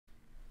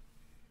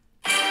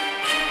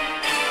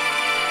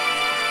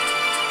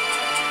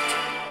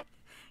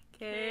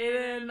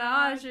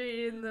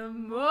Audrey in the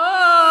morning.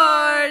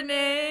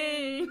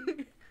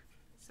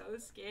 So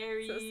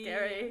scary. So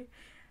scary.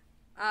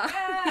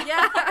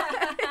 Yeah.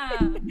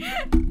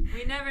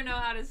 We never know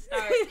how to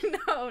start.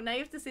 No, now you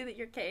have to say that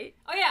you're Kate.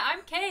 Oh yeah,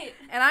 I'm Kate.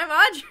 And I'm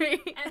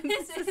Audrey. And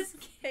this is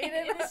Kate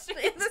in the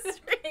Streets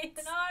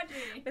and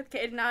Audrey. With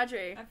Kate and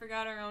Audrey. I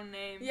forgot our own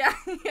name. Yeah,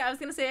 I was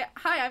going to say,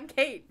 hi, I'm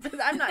Kate. But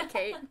I'm not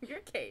Kate. You're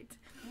Kate.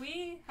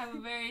 We have a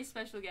very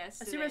special guest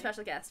today. A super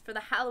special guest for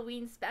the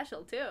Halloween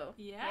special, too.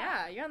 Yeah.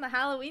 Yeah, you're on the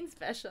Halloween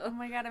special. Oh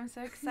my god, I'm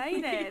so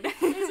excited. This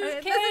is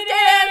Cadence!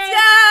 Cadence!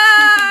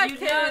 Yeah! You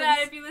know that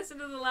if you listen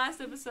to the last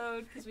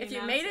episode, because we If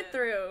you made it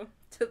through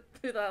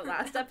the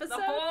last episode,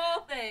 the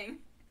whole thing,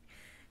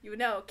 you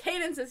know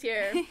Cadence is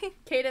here.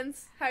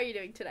 Cadence, how are you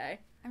doing today?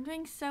 I'm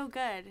doing so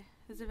good.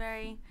 It was a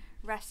very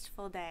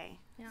restful day,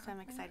 Yeah. so I'm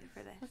excited for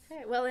this.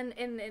 Okay, well, in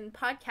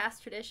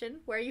podcast tradition,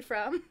 where are you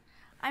from?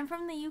 I'm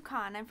from the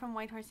Yukon. I'm from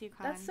Whitehorse,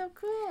 Yukon. That's so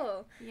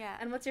cool. Yeah.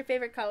 And what's your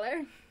favorite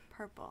color?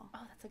 Purple. Oh,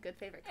 that's a good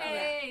favorite color.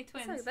 hey,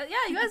 twins. Yeah,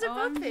 you guys are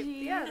both favorite.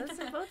 OMG. Yeah, that's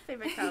a both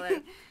favorite color.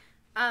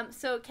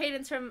 So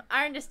Cadence, from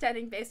our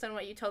understanding, based on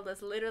what you told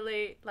us,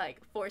 literally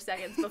like 4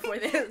 seconds before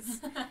this,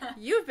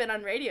 you've been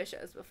on radio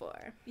shows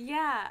before.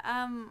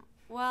 Yeah.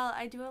 Well,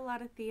 I do a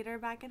lot of theater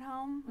back at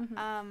home.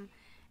 Mhm.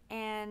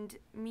 And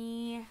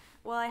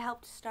I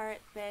helped start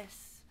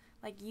this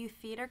like youth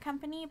theater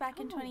company back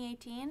in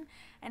 2018,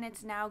 and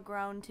it's now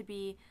grown to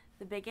be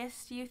the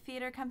biggest youth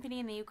theater company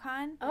in the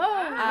Yukon. Oh,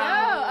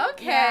 yeah,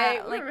 okay.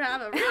 Yeah, We like-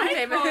 have a really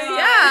famous. Icon.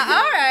 Yeah,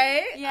 all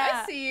right.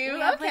 Yeah, I see you. we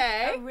have,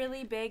 Okay. like, a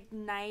really big,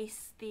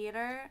 nice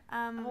theater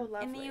in the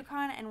lovely.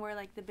 Yukon, and we're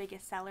like the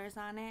biggest sellers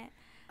on it.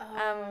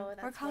 Oh,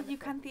 We're called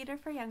Yukon Theater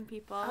for Young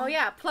People. Oh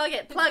yeah, plug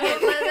it. Check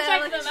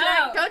them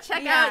out. Go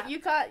check Yeah.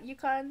 out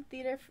Yukon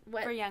Theater.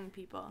 What? For young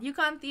people.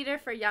 Yukon Theater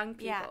for Young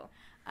People. Yeah.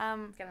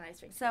 It's got a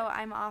nice ring. So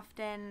I'm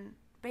often,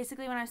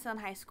 basically when I was still in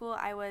high school,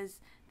 I was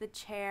the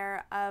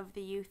chair of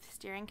the youth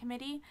steering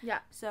committee. Yeah.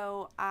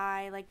 So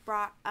I like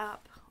brought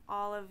up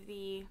all of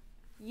the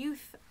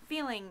youth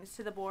feelings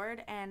to the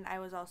board, and I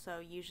was also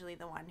usually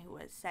the one who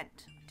was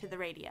sent to the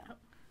radio.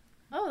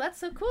 Oh, that's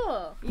so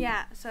cool.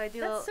 Yeah, so I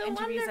do That's little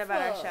so interviews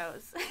about our wonderful.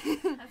 shows.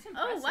 That's impressive.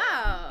 Oh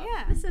wow.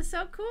 Yeah. This is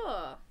so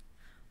cool.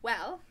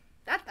 Well,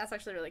 that's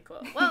actually really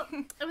cool. Well,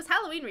 it was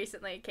Halloween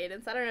recently,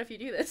 Cadence. I don't know if you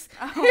do this.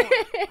 Oh,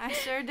 I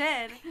sure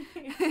did.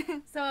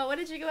 So, what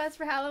did you go as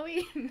for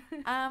Halloween?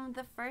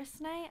 The first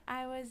night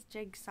I was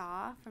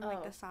Jigsaw from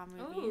like the Saw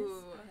movies.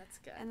 Ooh. That's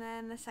good. And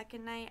then the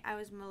second night I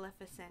was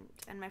Maleficent,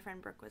 and my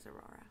friend Brooke was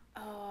Aurora.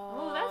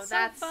 Oh,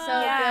 that's so fun.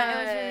 Yeah, good.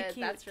 it was really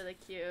cute. That's really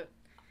cute.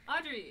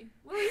 Audrey,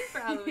 what were you for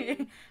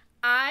Halloween?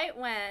 I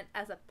went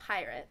as a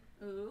pirate,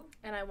 Ooh,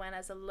 and I went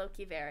as a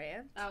Loki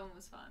variant. that one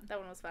was fun. That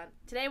one was fun.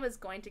 Today was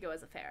going to go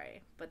as a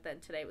fairy, but then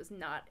today was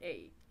not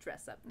a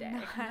dress-up day.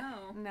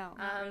 No. No. Not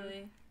Um,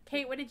 really.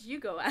 Kate, what did you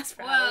go as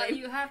for Well, Halloween?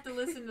 you have to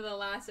listen to the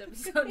last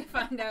episode to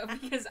find out,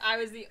 because I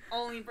was the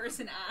only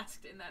person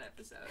asked in that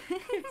episode.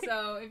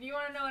 So if you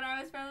want to know what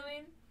I was for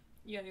Halloween,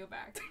 you gotta go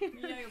back. You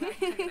gotta go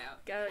back and check it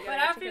out. Go, But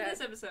after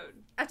this episode,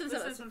 after this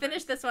this one, one finish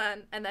first. this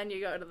one, and then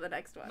you go to the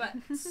next one.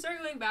 but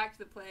circling back to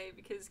the play,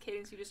 because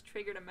Cadence, you just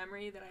triggered a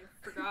memory that I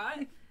forgot,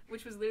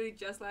 which was literally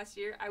just last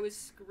year. I was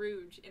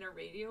Scrooge in a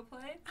radio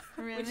play,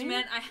 Really? which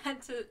meant I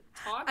had to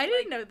talk I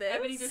didn't like know this.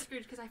 Ebenezer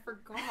Scrooge because I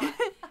forgot,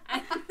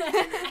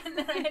 and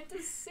then I had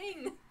to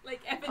sing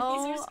like Ebenezer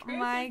Oh Scrooge.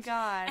 my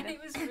god. And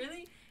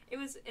it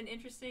was an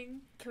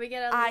interesting. Can we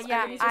get a little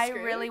Yeah, Ebenezer I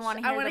Scrooge? really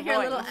wanna I hear wanna the hear a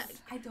little.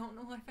 voice. I don't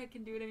know if I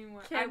can do it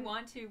anymore. Can- I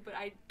want to, but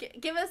I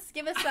Give us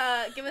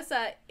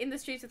in the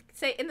streets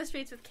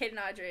with Kate and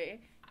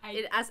Audrey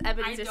as I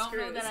Ebenezer don't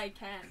Scrooge. know that I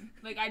can.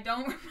 Like, I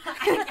don't.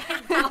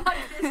 I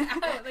blocked this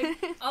out.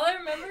 Like, all I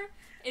remember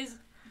is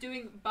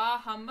doing bah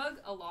humbug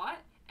a lot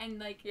and,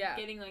 like, Yeah.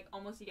 getting, like,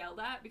 almost yelled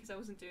at because I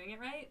wasn't doing it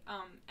right.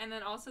 And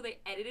then also they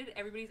edited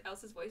everybody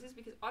else's voices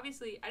because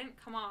obviously I didn't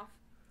come off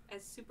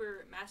as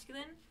super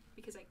masculine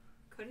because I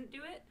couldn't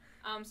do it.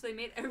 So they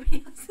made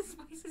everybody else's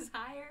voices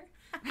higher,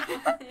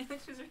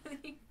 which was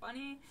really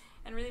funny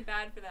and really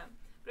bad for them.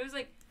 But it was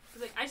like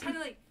I just had to,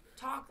 like,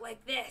 talk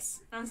like this.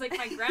 And I was like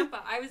my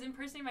grandpa. I was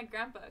impersonating my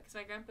grandpa because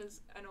my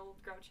grandpa's an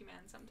old grouchy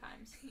man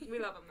sometimes. We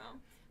love him though.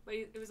 But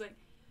it was like,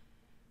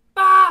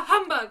 bah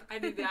humbug. I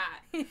did that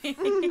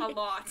a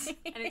lot,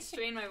 and it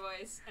strained my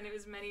voice, and it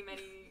was many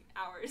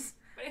hours.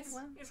 But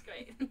it's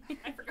great.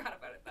 I forgot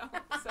about it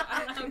though, so I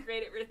don't know how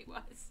great it really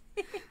was.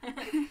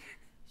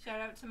 Shout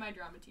out to my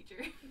drama teacher.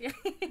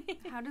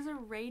 How does a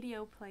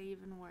radio play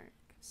even work?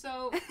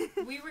 So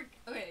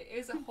it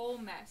was a whole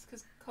mess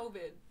because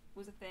COVID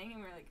was a thing,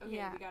 and we were like, okay,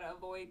 Yeah. we gotta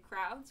avoid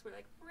crowds. We're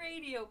like,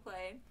 radio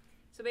play.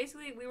 So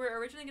basically, we were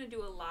originally gonna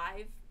do a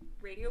live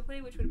radio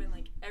play, which would have been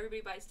like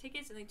everybody buys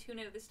tickets and they tune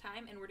in at this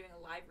time, and we're doing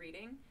a live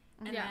reading.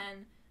 And Yeah.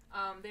 then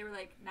they were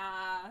like,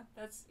 nah,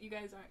 you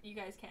guys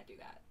can't do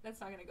that. That's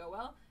not gonna go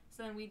well.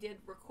 So then we did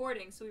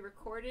recording. So we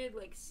recorded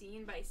like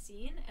scene by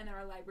scene, and then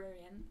our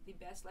librarian, the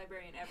best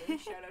librarian ever,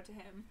 shout out to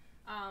him.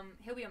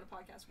 He'll be on the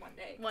podcast one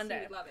day. 'Cause One day.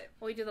 he would love it.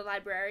 Will we do the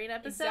librarian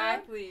episode?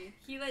 Exactly.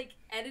 He like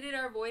edited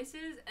our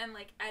voices and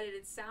like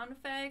edited sound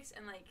effects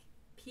and like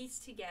piece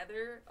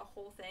together a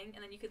whole thing,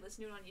 and then you could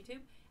listen to it on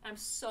YouTube. And I'm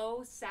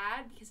so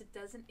sad because it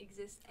doesn't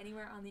exist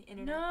anywhere on the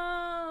internet.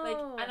 No.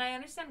 Like, and I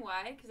understand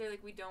why, because they're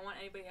like, we don't want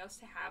anybody else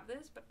to have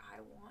this, but I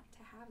want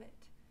to have it.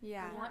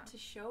 Yeah. I want to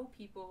show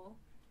people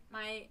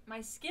my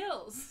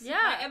skills.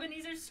 Yeah. My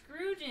Ebenezer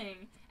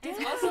Scrooging. And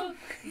it's also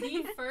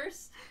the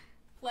first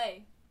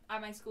play at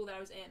my school that I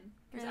was in.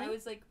 Because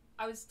Really?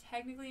 I was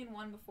technically in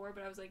one before,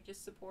 but I was like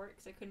just support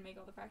because I couldn't make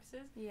all the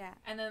practices. Yeah.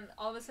 And then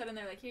all of a sudden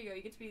they're like, here you go,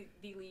 you get to be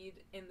the lead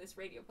in this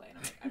radio play. And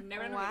I'm like, I've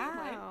never done a radio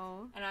play.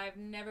 Wow. And I've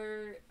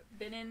never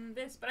been in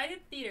this, but I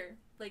did theater,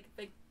 like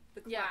the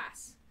Yeah.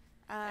 class.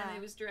 And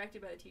it was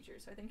directed by the teacher,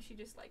 so I think she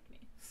just liked me.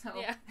 So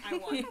Yeah. I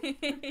won.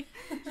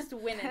 Just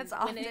winning. That's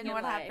winning often in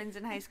what life. happens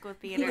in high school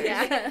theater.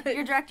 Yeah.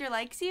 Your director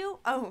likes you?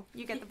 Oh,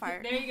 you get the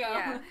part. There you go.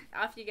 Yeah,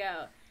 off you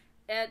go.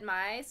 At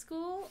my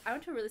school, I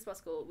went to a really small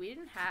school. We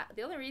didn't have,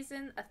 the only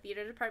reason a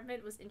theater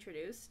department was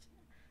introduced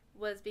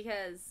was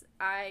because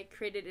I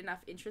created enough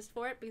interest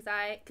for it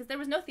because there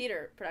was no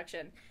theater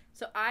production.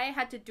 So I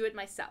had to do it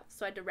myself.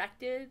 So I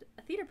directed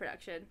a theater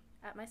production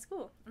at my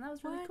school, and that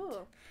was really What?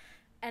 cool.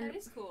 And That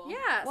is cool.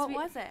 yeah. What so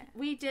was it?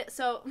 we did,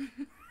 so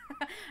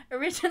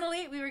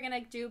originally we were going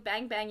to do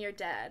Bang Bang You're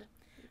Dead,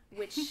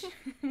 which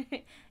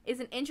is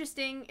an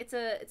interesting, it's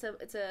a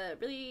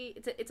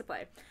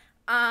play.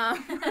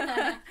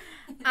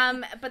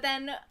 But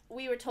then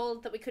we were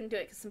told that we couldn't do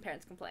it because some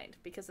parents complained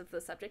because of the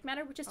subject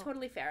matter, which is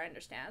totally fair, I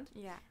understand.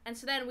 Yeah. And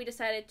so then we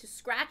decided to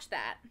scratch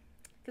that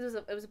because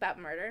it was about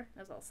murder. It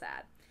was all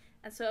sad.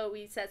 And so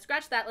we said,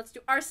 scratch that, let's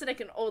do Arsenic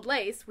and Old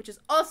Lace, which is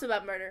also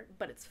about murder,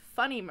 but it's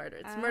funny murder.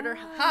 It's murder,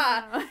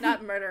 ha,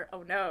 not murder,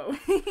 oh no.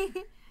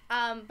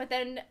 But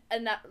then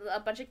a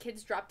bunch of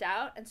kids dropped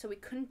out, and so we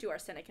couldn't do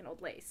Arsenic and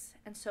Old Lace.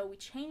 And so we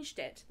changed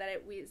it, that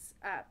it was,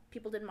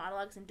 people did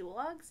monologues and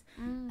duologues,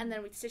 and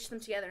then we'd stitch them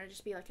together and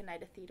just be like a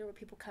night of theater where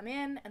people come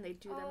in, and they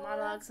do their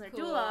monologues and their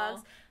cool.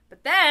 duologues.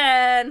 But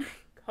then,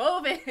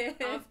 COVID.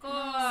 Of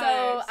course.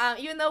 So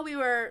even though we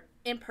were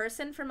in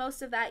person for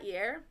most of that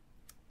year,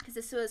 because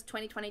this was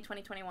 2020,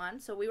 2021,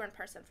 so we were in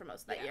person for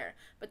most of that year.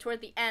 But toward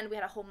the end, we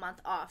had a whole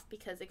month off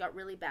because it got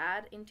really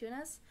bad in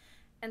Tunis.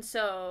 And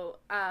so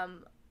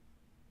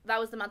that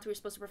was the month we were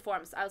supposed to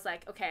perform. So I was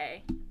like,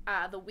 okay,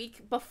 the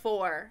week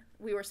before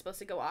we were supposed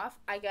to go off,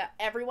 I got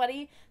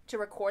everybody to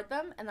record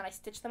them, and then I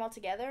stitched them all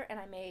together, and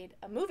I made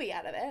a movie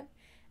out of it.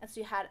 And so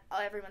you had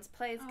everyone's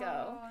plays go.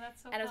 Oh,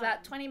 that's so and it was fun.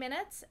 about 20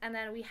 minutes, and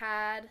then we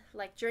had,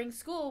 like, during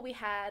school, we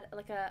had,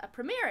 like, a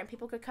premiere, and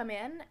people could come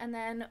in, and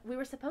then we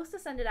were supposed to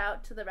send it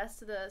out to the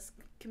rest of the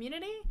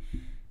community,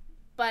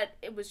 but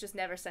it was just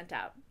never sent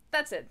out.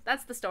 That's it.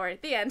 That's the story.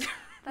 The end.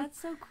 That's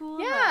so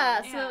cool.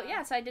 Yeah,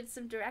 though. so I did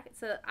some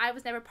so I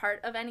was never part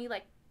of any,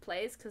 like,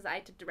 plays, because I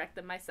had to direct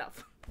them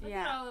myself. Look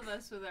Yeah. at all of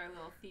us with our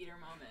little theater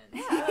moments.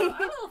 Yeah.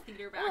 Our little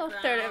theater A little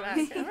background. third of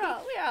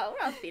us.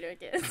 We're all theater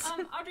kids.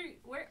 Audrey,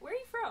 where are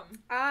you from?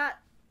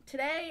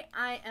 Today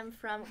I am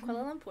from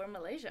Kuala Lumpur,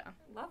 Malaysia.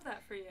 Love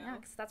that for you. Yeah,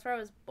 because that's where I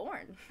was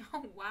born.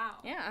 Oh, wow.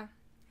 Yeah.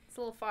 It's a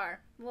little far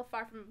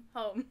from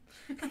home.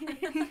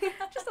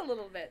 Just a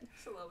little bit.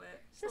 Just a little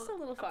bit. Just a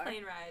little far. A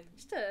plane ride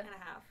Just and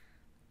a half.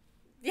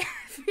 Yeah,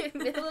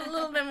 a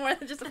little bit more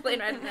than just a plane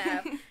ride and a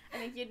half. I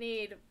think you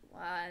need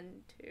 1,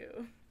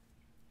 2.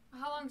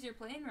 How long's your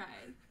plane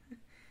ride?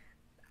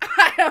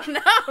 I don't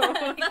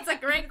know. That's a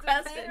great It's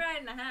question. A plane ride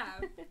and a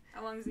half.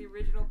 How long's the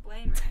original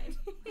plane ride?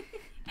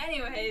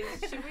 Anyways,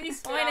 should we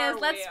spin Point our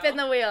is, let's wheel? spin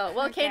the wheel.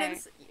 Well, Okay.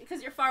 Cadence,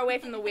 because you're far away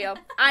from the wheel,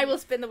 I will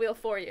spin the wheel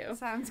for you.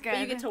 Sounds good. But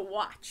you get to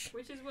watch.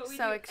 Which is what we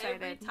So do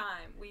excited. every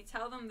time. We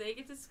tell them they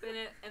get to spin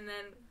it, and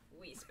then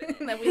we spin it.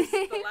 And then we-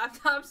 the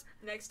laptop's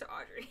next to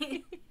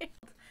Audrey.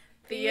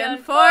 The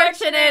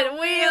unfortunate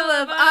wheel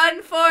of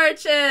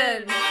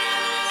unfortune.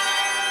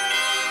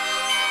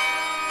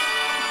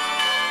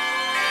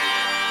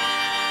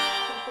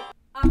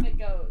 Off it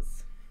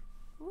goes.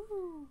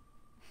 Woo.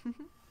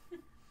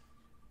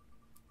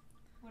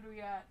 What do we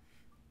got?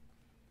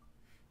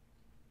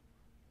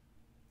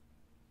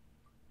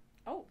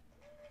 Oh.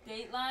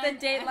 Dateline.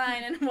 The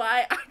Dateline and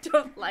why I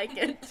don't like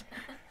it.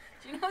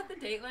 Do you know what the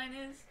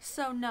Dateline is?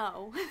 So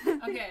no.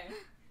 Okay.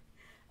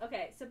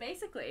 Okay, so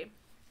basically,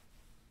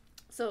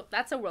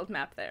 that's a world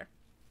map there,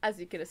 as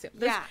you can assume.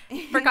 Yeah.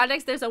 For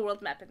context, there's a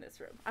world map in this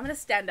room. I'm going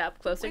to stand up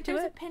closer Wait, to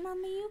there's it. a pin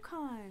on the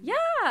Yukon. Yeah,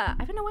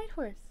 I've been to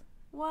Whitehorse.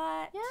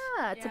 What?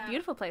 Yeah, it's Yeah. a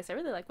beautiful place. I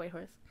really like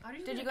Whitehorse.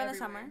 Audrey's Did been you go in the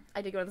everywhere. summer?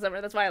 I did go in the summer.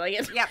 That's why I like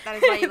it. Yep, that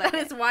is why you like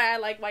That it. is why I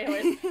like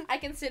Whitehorse. I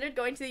considered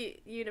going to the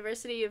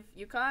University of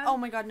Yukon. Oh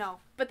my god, no.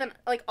 But then,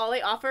 like, all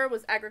they offer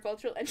was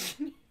agricultural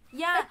engineering.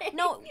 Yeah,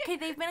 no, okay,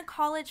 they've been a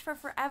college for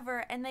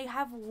forever, and they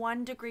have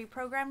 1 degree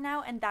program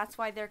now, and that's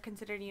why they're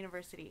considered a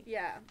university.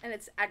 Yeah, and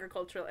it's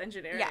agricultural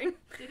engineering. Yeah.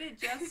 Did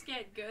it just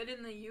get good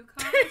in the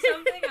Yukon or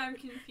something? I'm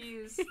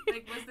confused.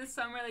 Like, was this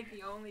summer, like,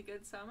 the only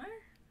good summer?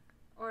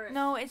 Or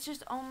No, it's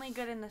just only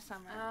good in the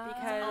summer, It's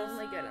because...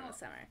 only good in the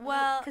summer.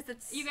 Well, Because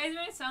it's... You guys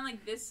made it sound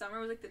like this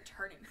summer was, like, the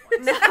turning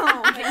point.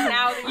 no. Like,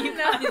 now the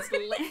Yukon No. is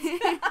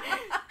lit.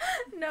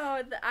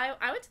 No,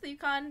 I went to the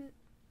Yukon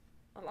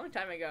a long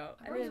time ago.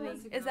 I Where really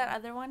was it? Is that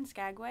other one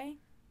Skagway?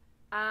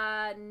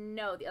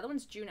 No, the other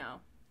one's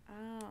Juneau.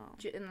 Oh.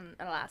 In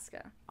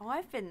Alaska. Oh,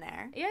 I've been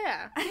there.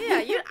 Yeah.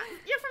 You're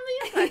from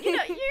the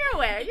Yukon.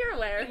 You're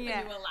aware.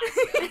 Yeah. The new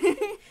Alaska.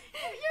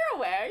 You're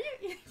aware.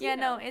 You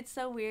know. No, it's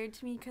so weird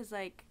to me because,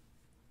 like,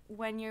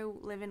 when you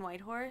live in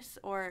Whitehorse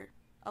or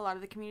a lot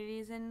of the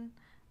communities in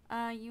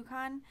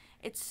Yukon,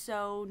 it's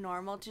so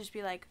normal to just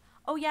be like,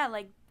 oh, yeah,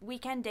 like,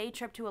 weekend day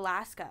trip to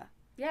Alaska.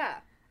 Yeah.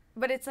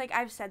 But it's like,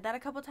 I've said that a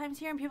couple times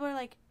here, and people are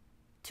like,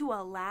 to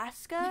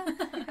Alaska?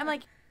 I'm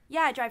like,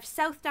 yeah, I drive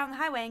south down the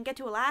highway and get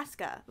to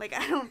Alaska. Like,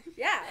 I don't...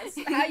 Yeah,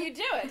 that's how you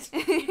do it.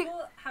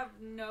 People have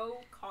no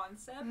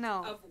concept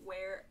No. of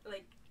where,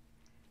 like,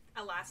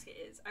 Alaska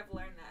is. I've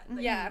learned that.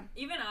 Like, Yeah.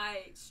 Even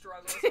I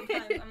struggle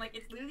sometimes. I'm like,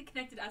 it's literally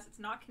connected to us. It's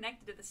not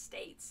connected to the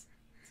States.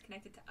 It's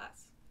connected to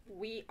us.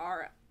 We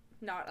are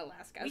not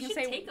Alaska. I We was should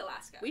gonna say take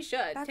Alaska. We should.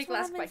 That's Take what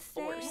Alaska I've by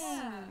been force. saying.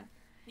 Yeah.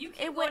 You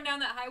keep going down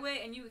that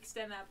highway and you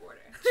extend that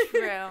border.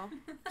 True.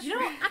 You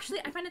know, actually,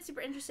 I find it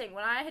super interesting.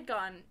 When I had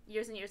gone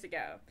years and years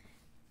ago,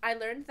 I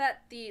learned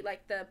that the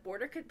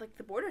border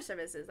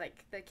services,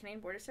 like the Canadian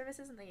border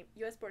services and the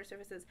U.S. border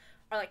services,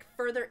 are like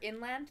further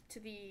inland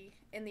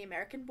in the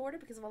American border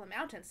because of all the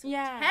mountains. So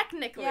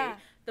technically,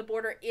 the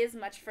border is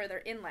much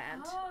further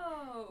inland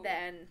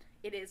than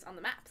it is on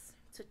the maps.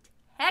 So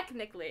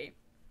technically,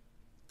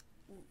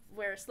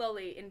 we're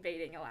slowly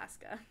invading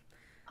Alaska.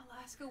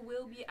 Alaska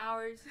will be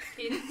ours.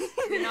 Cadence,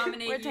 we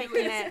nominate We're you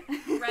taking as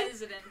it.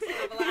 president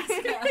of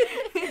Alaska.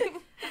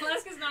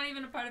 Alaska's not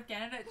even a part of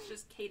Canada, it's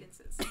just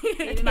Cadence's.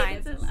 Cadence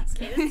mine. gets Alaska.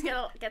 Cadence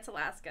gets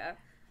Alaska.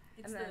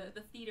 It's and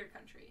the theater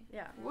country.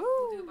 Yeah. We'll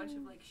do a bunch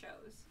of, like,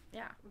 shows.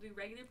 Yeah. We'll do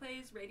regular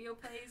plays, radio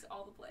plays,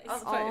 all the plays.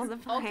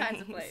 All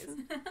kinds of plays.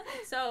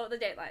 So the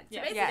Dateline. So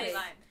Yeah, basically,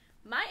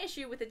 Dateline. my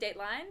issue with the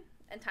Dateline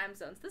and time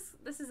zones.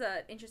 This is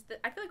a interesting.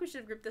 I feel like we should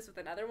have grouped this with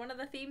another one of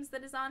the themes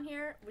that is on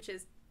here, which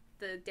is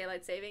the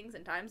daylight savings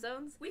and time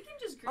zones. We can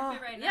just group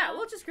it right now. Yeah,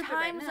 we'll just group it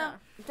right now.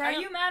 Are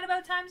you mad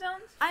about time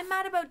zones? I'm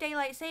mad about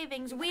daylight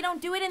savings. We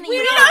don't do it in the We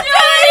Yukon. don't do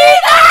it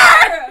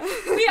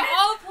either! We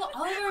all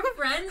of our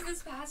friends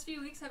this past few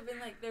weeks have been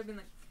like, they've been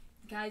like,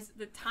 guys,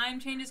 the time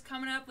change is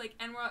coming up, like,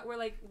 and we're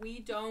like, we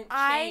don't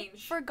I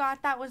change.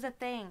 forgot that was a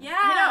thing. Yeah.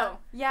 I know.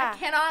 Yeah. I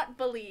cannot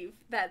believe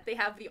that they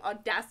have the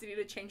audacity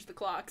to change the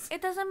clocks.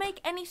 It doesn't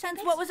make any sense.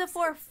 makes What was it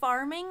for?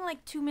 Farming,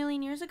 like 2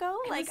 million years ago?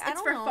 Like, I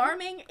It's don't for know.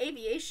 farming,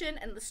 aviation,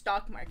 and the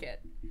stock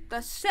market. The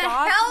To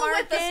stock hell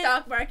market. with the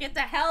stock market,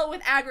 to hell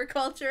with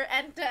agriculture,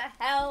 and to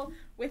hell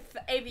with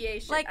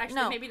aviation. Like, Actually,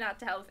 no. maybe not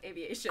to hell with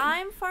aviation.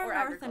 I'm far or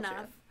north agriculture.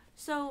 enough.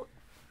 So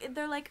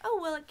they're like, oh,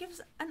 well, it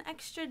gives an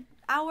extra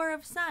hour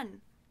of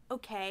sun.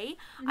 Okay.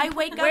 I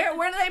wake up.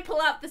 Where do they pull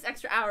up this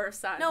extra hour of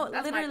sun? No,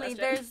 That's my literally,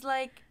 question. there's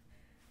like,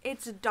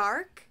 it's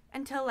dark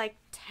until like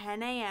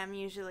 10 a.m.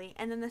 usually,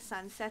 and then the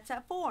sun sets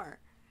at 4.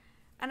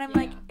 And I'm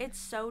like, it's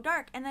so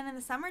dark. And then in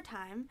the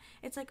summertime,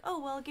 it's like, oh,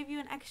 well, I'll give you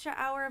an extra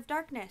hour of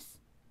darkness.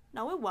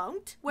 No, it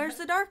won't. Where's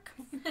the dark?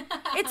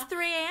 It's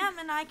 3 a.m.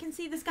 and I can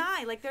see the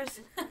sky. Like,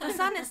 the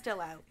sun is still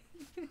out.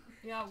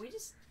 Yeah,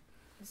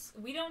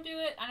 we don't do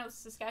it. I know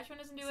Saskatchewan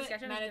doesn't do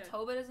Saskatchewan it. doesn't do it.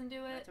 Manitoba doesn't do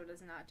it. Manitoba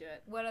does not do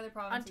it. What other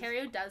provinces?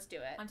 Ontario does do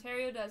it.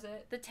 Ontario does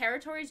it. The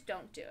territories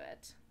don't do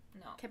it.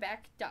 No.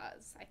 Quebec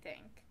does, I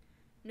think.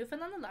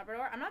 Newfoundland and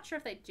Labrador, I'm not sure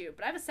if they do,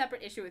 but I have a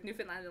separate issue with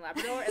Newfoundland and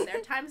Labrador and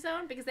their time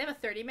zone because they have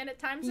a 30-minute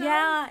time zone.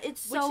 Yeah,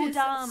 it's which so is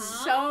dumb.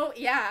 So,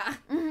 yeah.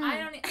 Mhm.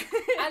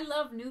 I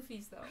love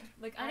Newfies though.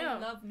 Like I I know.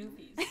 love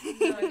Newfies.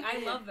 Like,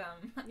 I love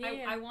them.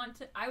 Yeah. I want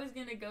to. I was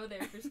gonna go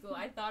there for school.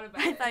 I thought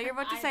about I it. thought you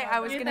were about to say love I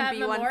was them. going to That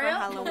be one for memorial?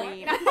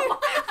 Halloween.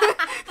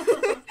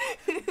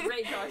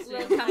 Great costume.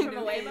 Little come from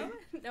Newfies. away moment?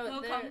 No,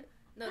 Little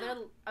they're,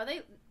 are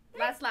they,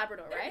 that's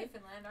Labrador, They're right?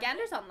 Newfoundland, aren't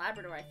Gander's on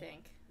Labrador, I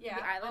think. they? Yeah.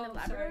 The island of Oh,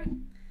 Labrador. sorry.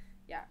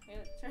 Yeah.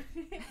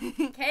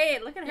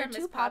 Kate, look at her, You're Miss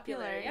too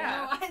Popular. popular.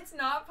 Yeah. No, it's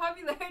not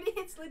popularity.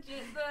 It's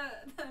legit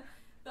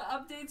the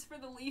updates for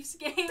the Leafs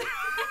game.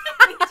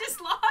 We just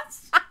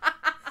lost.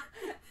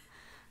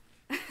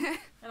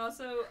 And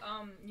also,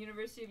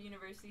 University of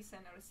University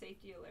sent out a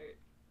safety alert.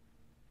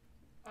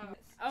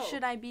 Oh.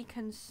 Should I be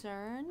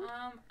concerned?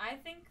 I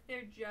think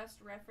they're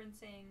just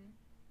referencing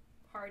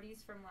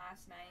parties from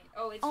last night.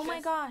 Oh, it's Oh just,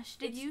 my gosh,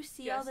 did it's you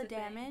see all just the a thing.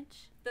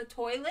 damage? The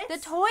toilets? The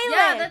toilets!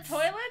 Yeah, the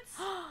toilets.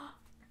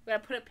 We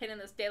gotta put a pin in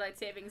this daylight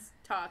savings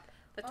talk.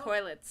 The Oh.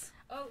 toilets.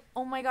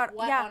 Oh my god,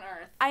 What yeah. on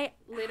earth? I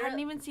Literally- hadn't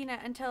even seen it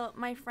until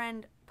my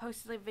friend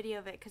posted a video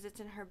of it because it's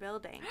in her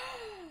building.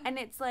 And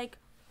it's like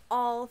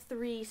all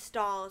 3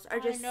 stalls are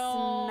just I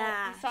know.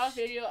 smashed. We saw a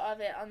video of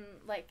it on,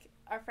 like,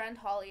 our friend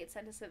Holly had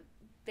sent us a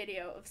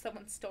video of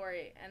someone's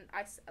story, and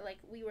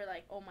we were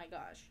like, oh my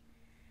gosh.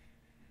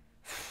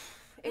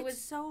 It It's was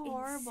so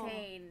horrible.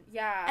 insane.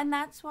 Yeah. And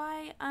that's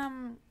why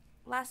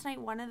last night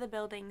one of the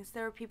buildings,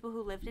 there were people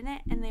who lived in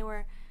it and they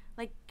were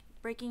like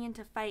breaking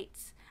into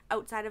fights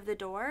outside of the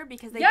door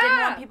because they didn't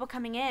want people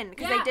coming in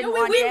because they didn't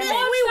want we damage.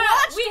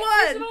 watched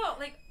one. First of all,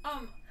 like,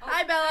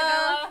 Hi,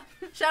 Bella.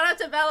 Shout out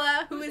to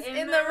Bella, who is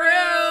in the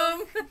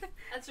room.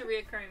 That's a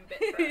reoccurring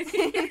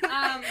bit for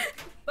us.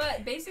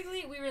 But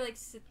basically, we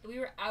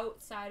were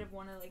outside of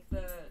one of like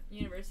the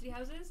university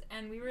houses,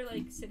 and we were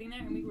like sitting there,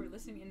 and we were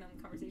listening in on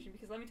the conversation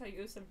because let me tell you,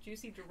 it was some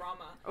juicy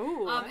drama.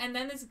 Ooh. And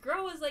then this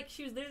girl was like,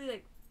 she was literally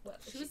like, what?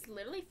 She was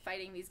literally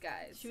fighting these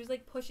guys. She was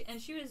like pushing,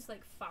 and she was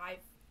like 5'4".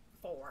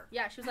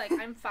 Yeah, she was like,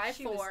 I'm 5'4".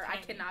 She was I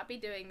tiny. cannot be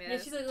doing this.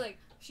 Yeah, she's like,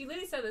 she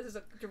literally said this as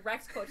a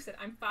direct quote. She said,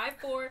 I'm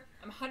 5'4",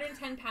 I'm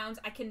 110 pounds,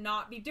 I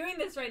cannot be doing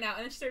this right now.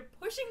 And then she started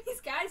pushing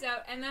these guys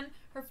out, and then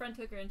her friend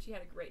took her, and she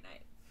had a great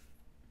night.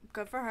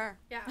 Good for her.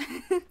 Yeah.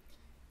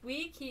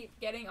 We keep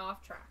getting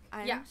off track.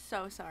 I'm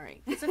so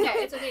sorry. It's okay.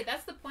 It's okay.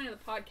 That's the point of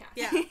the podcast.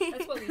 Yeah.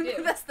 That's what we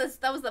do.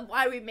 that was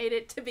why we made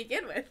it to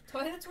begin with.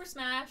 Toilets were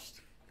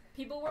smashed.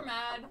 People were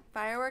mad.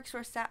 Fireworks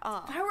were set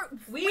off.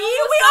 We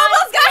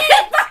almost got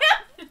hit by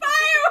a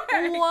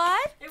firework.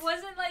 What? It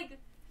wasn't like,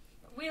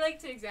 we like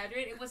to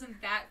exaggerate. It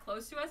wasn't that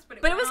close to us, but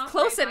it But it went was off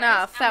close right by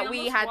enough us, that and we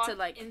almost had to, walked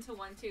like- into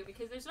one too,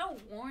 because there's no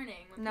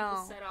warning when No.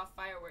 people set off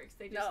fireworks.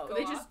 They just No, go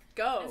they off. just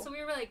go. And so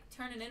we were like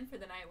turning in for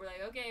the night. We're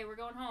like, okay, we're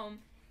going home,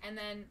 and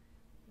then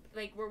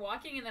like we're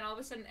walking, and then all of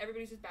a sudden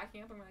everybody's just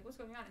backing up, and we're like, what's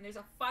going on? And there's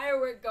a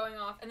firework going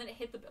off, and then it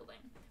hit the building,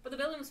 but the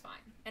building was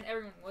fine, and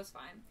everyone was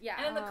fine. Yeah.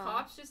 And then the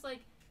cops just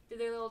like did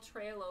their little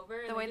trail over.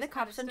 And The they way the just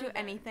kinda cops don't do stood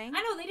there. anything.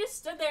 I know, they just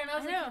stood there, and I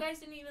was I like, know. you guys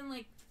didn't even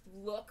like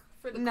look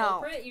for the No.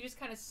 culprit. You just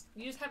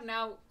have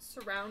now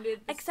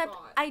surrounded the Except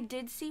spot. I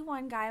did see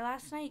one guy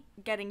last night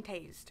getting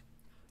tased.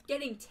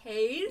 Getting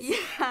tased?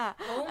 Yeah.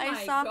 Oh I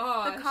my saw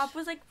gosh. the cop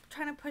was like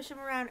trying to push him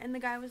around and the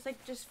guy was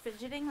like just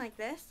fidgeting like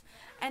this.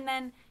 And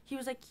then he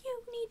was like,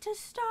 you need to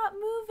stop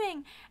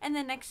moving. And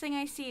the next thing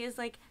I see is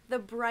like the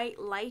bright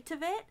light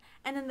of it.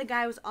 And then the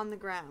guy was on the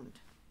ground.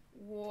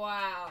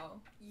 Wow.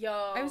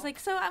 Yo. I was like,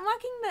 so I'm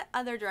walking the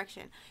other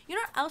direction. You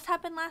know what else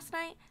happened last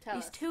night? Tell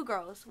These us. two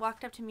girls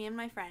walked up to me and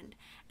my friend.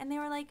 And they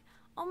were like,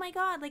 oh my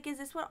God, like, is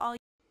this what all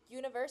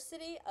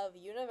University of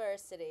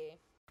University.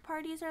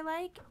 parties are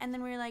like? And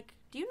then we were like,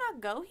 do you not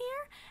go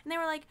here? And they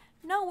were like,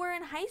 no, we're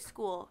in high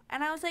school.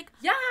 And I was like,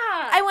 yeah.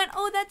 I went,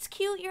 oh, that's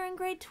cute, you're in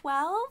grade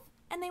 12?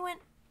 And they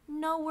went,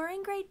 no, we're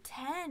in grade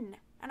 10.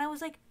 And I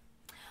was like,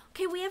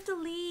 okay, we have to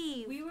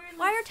leave. We were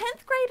Why are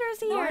 10th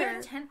graders No, here? we're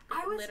in 10th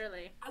I was-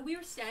 literally. We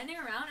were standing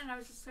around, and I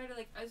was just sort of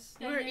like, I was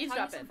We standing were there talking to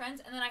eavesdropping. some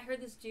friends, and then I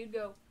heard this dude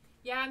go,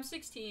 yeah, I'm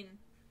 16.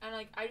 And,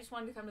 like, I just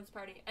wanted to come to this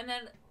party. And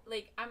then,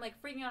 like, I'm,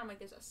 like, freaking out. I'm like,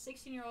 there's a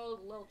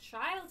 16-year-old little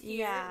child here.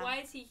 Yeah. Why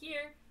is he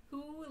here?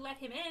 Who let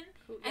him in?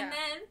 Yeah. And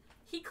then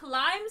he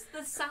climbs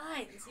the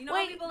signs. You know how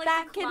Wait, people like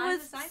that to kid climb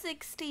was the signs?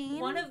 16?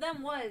 One of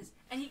them was.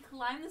 And he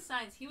climbed the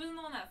signs. He wasn't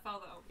the one that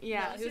fell, though.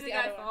 Yeah. You he see was the the guy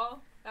other one.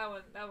 fall? That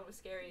one was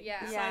scary.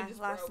 Yeah. The Yeah, sign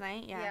just last broke.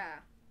 night, yeah.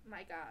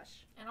 My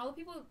gosh. And all the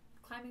people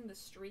climbing the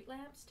street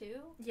lamps, too.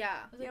 Yeah.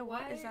 I was like, Yeah,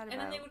 what why? is that And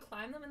then they about? would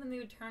climb them, and then they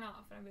would turn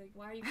off. And I'd be like,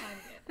 why are you climbing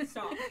it?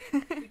 Stop.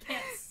 We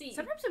can't see.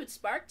 Sometimes it would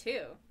spark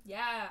too.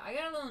 Yeah, I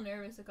got a little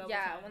nervous a couple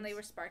Yeah, times. when they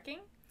were sparking.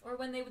 Or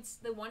when they would,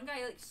 the one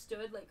guy, like,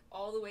 stood, like,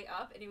 all the way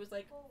up, and he was,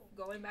 like,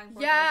 going back and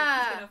forth. Yeah. And I was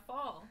like, he's gonna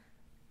fall.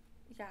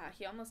 Yeah,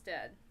 he almost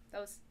did. That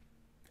was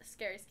a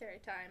scary, scary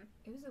time.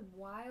 It was a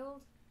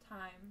wild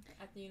time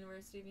at the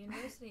University of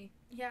University.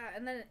 Yeah,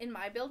 and then in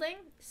my building,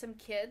 some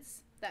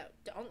kids that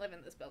don't live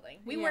in this building.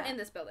 We weren't Yeah. in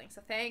this building,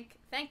 so thank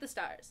the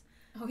stars.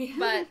 Oh, yeah.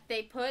 But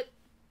they put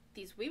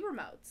these Wii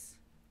remotes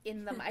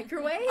in the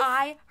microwave,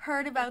 I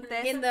heard about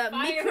this. in the Fire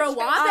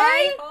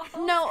microwave, truck.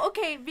 No,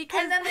 okay,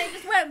 because and then they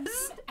just went,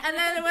 bzzzt, and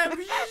then it went,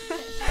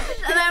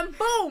 bzzzt, and then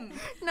boom.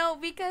 no,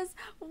 because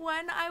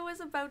when I was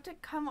about to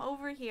come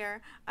over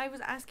here, I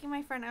was asking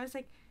my friend, I was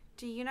like,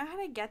 do you know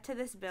how to get to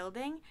this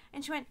building?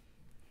 And she went,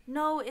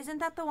 no, isn't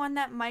that the one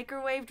that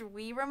microwaved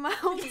Wii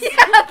remotes? Yeah,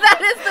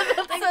 that is the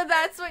building. So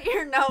that's what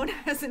you're known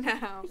as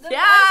now. The Yeah.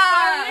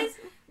 best part is,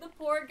 the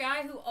poor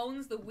guy who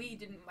owns the Wii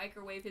didn't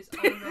microwave his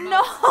own remote.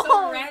 No.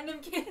 Some random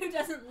kid who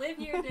doesn't live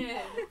here did.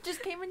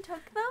 Just came and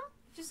took them?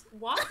 Just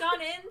walked on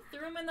in,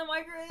 threw them in the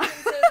microwave, and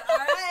said,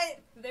 alright,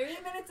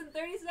 30 minutes and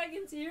 30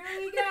 seconds, here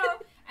we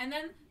go. And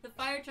then the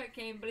fire truck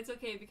came, but it's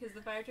okay because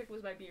the fire truck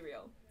was my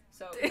B-reel.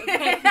 So, it's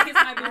okay, because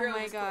my Oh B-reel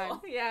my was God.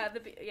 cool. Yeah,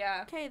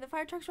 yeah. Okay, the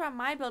fire trucks were at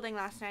my building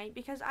last night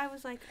because I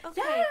was like,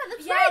 okay. Yeah,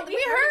 that's Yeah, right. we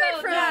We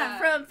heard heard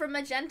about from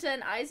Magenta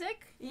and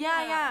Isaac.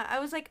 Yeah. I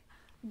was like,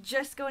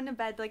 just going to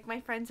bed. Like, my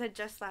friends had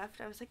just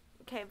left. I was like,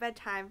 okay,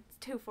 bedtime. It's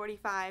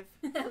 2:45.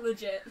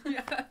 Legit.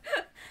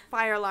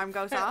 Fire alarm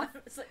goes off.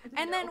 It's like,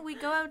 And no. then we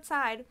go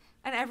outside,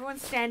 and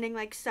everyone's standing,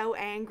 like, so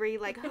angry,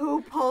 like,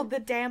 who pulled the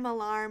damn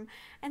alarm?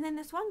 And then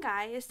this one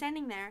guy is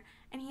standing there,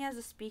 and he has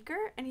a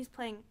speaker, and he's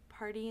playing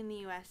Party in the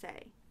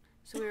USA.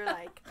 So we were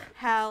like,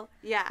 hell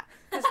yeah.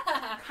 Because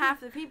half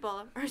the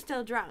people are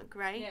still drunk,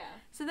 right? Yeah.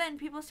 So then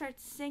people start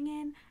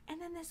singing,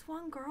 and then this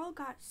one girl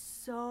got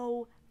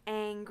so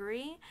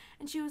angry.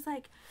 And she was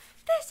like,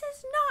 this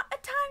is not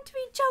a time to be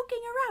joking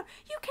around.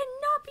 You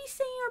cannot be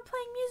singing or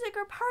playing music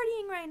or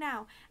partying right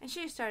now. And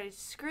she started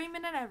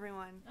screaming at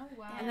everyone. Oh,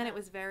 wow. And then it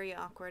was very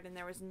awkward, and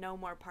there was no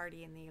more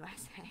party in the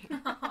USA.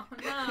 Oh,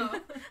 no.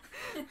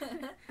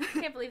 I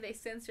can't believe they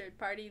censored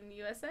Party in the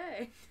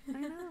USA. I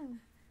know.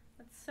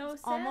 That's so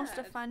sad. Almost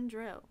a fun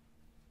drill.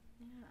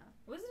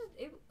 Yeah.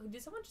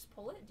 Did someone just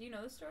pull it? Do you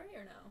know the story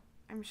or no?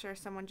 I'm sure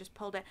someone just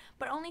pulled it.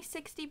 But only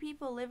 60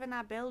 people live in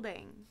that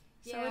building.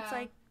 So it's Yeah.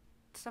 like,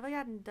 stuff like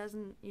that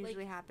doesn't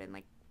usually happen.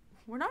 Like,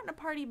 we're not in a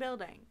party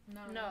building.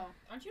 No.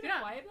 Aren't you in You're a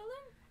not. quiet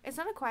building? It's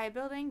not a quiet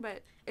building,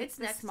 but it's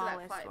the next smallest to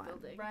that quiet one.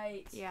 building.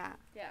 Right. Yeah.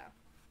 Yeah.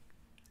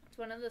 It's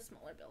one of the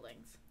smaller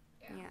buildings.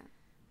 Yeah.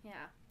 Yeah.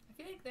 I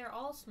feel like they're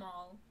all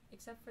small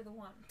except for the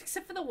one.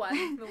 Except for the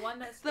one. The one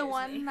that's The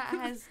one that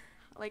has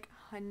like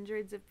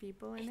hundreds of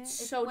people in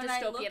It's it. so when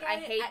I look dystopian. at I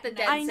it hate at the night-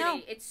 density. I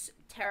know. It's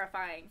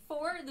terrifying.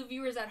 For the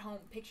viewers at home,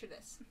 picture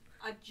this.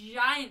 A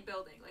giant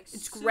building, like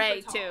It's super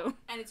gray, tall, too.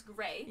 and it's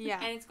gray. Yeah.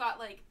 And it's got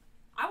like,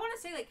 I want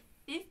to say like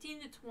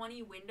 15 to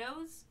 20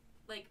 windows,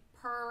 like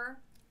per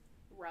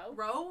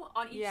row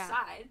on each Yeah.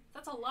 side.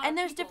 That's a lot. And of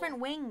there's people. different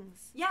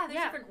wings. Yeah, there's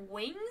Yeah. different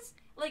wings.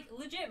 Like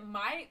legit,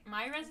 my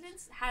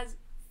residence has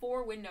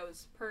 4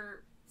 windows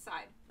per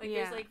side. Like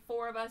Yeah. there's like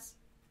 4 of us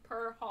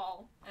per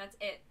hall, and that's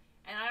it.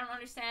 And I don't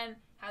understand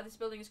how this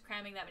building is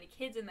cramming that many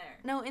kids in there.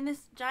 No, in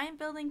this giant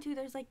building too,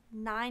 there's like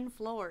 9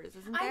 floors,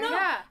 isn't there? I know.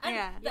 Yeah. And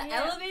Yeah. the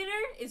Yeah. elevator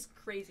is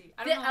crazy.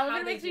 I The don't know elevator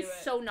how they makes me do it.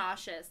 so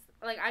nauseous.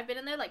 Like, I've been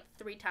in there like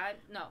 3 times.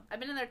 No, I've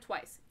been in there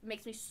twice. It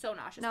makes me so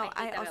nauseous. No, hate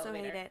I that also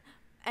elevator. hate it.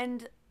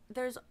 And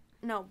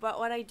but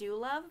what I do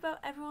love about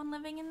everyone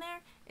living in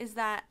there is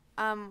that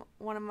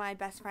one of my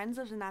best friends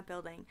lives in that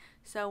building.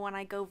 So when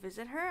I go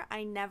visit her,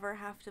 I never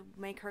have to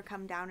make her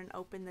come down and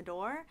open the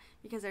door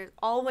because there's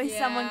always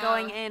someone Yeah.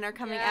 going in or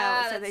coming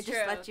Yeah, out, so they that's just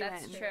true. let you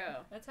That's in. true.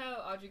 That's how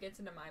Audrey gets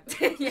into my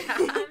building. Yeah.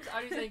 Sometimes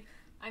Audrey's like,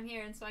 I'm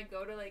here, and so I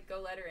go to like go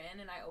let her in,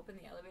 and I open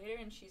the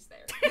elevator, and she's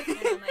there. And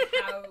I'm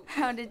like,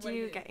 How did what do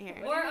you do? get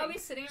here? Or I'll be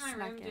sitting in my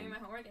Snuck room doing in. my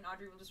homework, and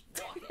Audrey will just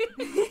walk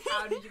in.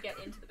 How did you get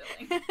into the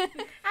building?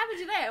 Happened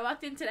today. I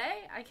walked in today.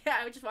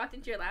 I just walked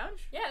into your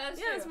lounge. Yeah, that's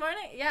Yeah, this true.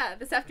 morning. Yeah,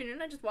 this afternoon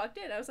I just walked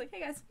in. I was like, hey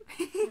guys.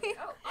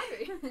 Oh,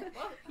 Audrey.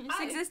 Well, You just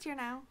hi. exist here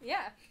now.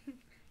 Yeah.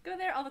 Go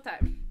there all the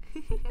time.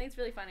 I think it's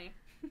really funny.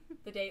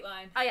 The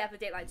Dateline. Oh yeah, the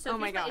Dateline. So Oh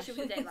my here's my gosh.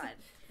 issue with the Dateline.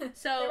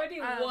 So there might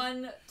be um,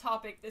 one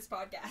topic this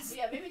podcast.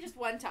 Yeah, maybe just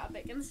one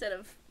topic instead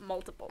of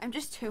multiple. I'm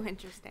just too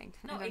interesting.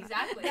 I No, don't know.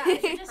 exactly. Yeah,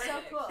 it's just so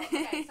Perfect. cool.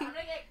 Okay, so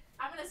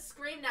I'm gonna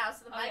scream now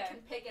so the mic Okay. can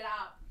pick it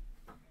up.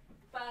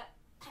 But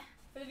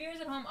For the viewers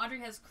at home, Audrey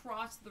has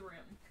crossed the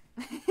room.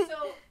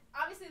 so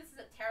obviously this is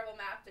a terrible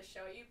map to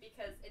show you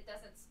because it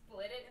doesn't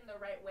split it in the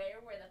right way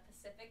where the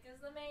Pacific is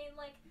the main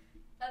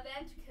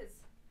event because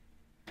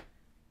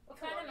What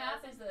kind of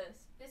map is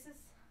this? This is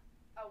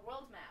a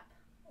world map.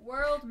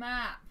 World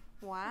map.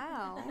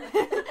 Wow.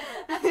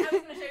 I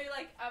was gonna show you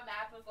a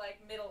map of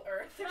Middle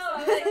Earth or No,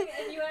 something.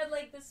 and you had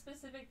the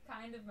specific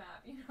kind of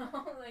map,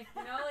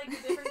 the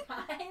different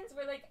kinds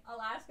where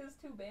Alaska's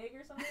too big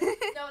or something.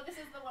 No,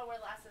 this is the one where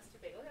Alaska's too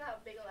big. Look at how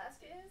big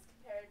Alaska is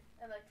compared,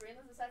 and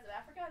Greenland's the size of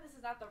Africa. This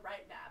is not the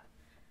right map,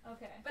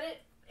 Okay. but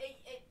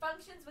it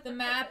functions with The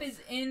the map purpose.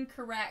 is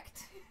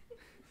incorrect.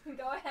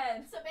 Go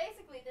ahead. So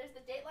basically, there's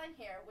the date line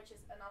here, which is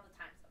and all the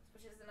time zones,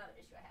 which is another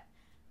issue I have.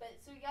 But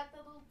so you got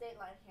the little date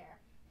line here,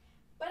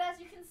 but as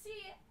you can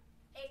see,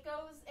 it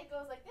goes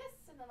like this,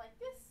 and then like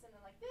this, and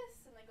then like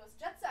this, and then goes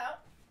jets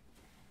out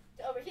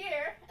to over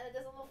here, and it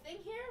does a little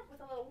thing here with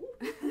a little whoop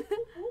whoop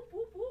whoop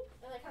whoop whoop,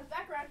 and it comes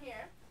back around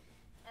here,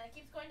 and it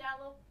keeps going down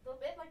a little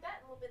bit like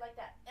that, and a little bit like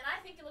that, and I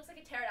think it looks like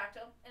a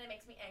pterodactyl, and it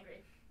makes me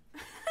angry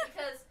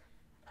because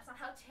that's not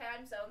how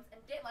time zones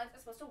and date lines are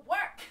supposed to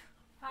work.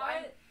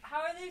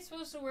 How are they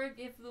supposed to work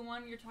if the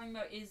one you're talking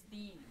about is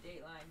the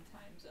Dateline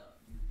time zone?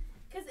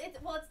 Because it's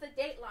the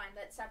date line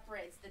that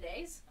separates the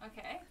days.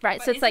 Okay. Right,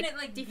 But so it's isn't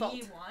like it default.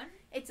 the one?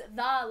 It's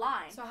the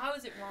line. So how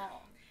is it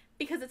wrong?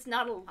 Because it's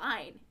not a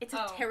line. It's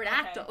a Oh,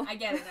 pterodactyl. okay. I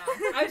get it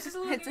now. I was just a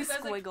little It's a confused.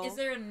 I was like, squiggle. is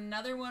there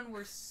another one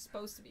we're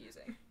supposed to be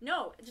using?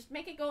 No, just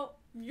make it go,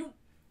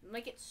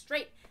 make it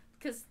straight.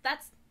 Because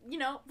that's,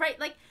 right,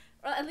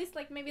 or at least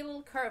maybe a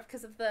little curve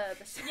because of the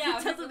Yeah.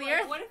 tilt of the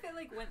earth. What if it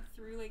went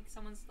through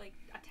someone's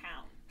a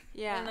town?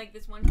 Yeah. And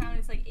this one town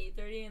it's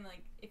 8:30 and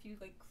if you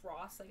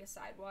cross a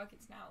sidewalk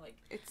it's now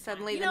It's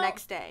suddenly You the know-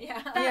 next day.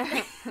 yeah.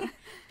 Yeah.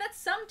 That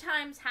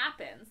sometimes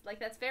happens.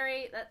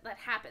 That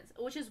happens.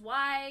 Which is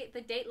why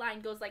the date line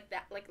goes like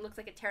that, looks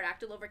like a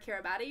pterodactyl over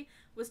Kiribati,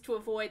 was to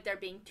avoid there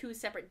being 2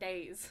 separate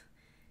days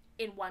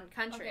in one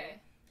country. Okay.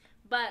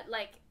 But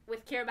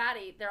with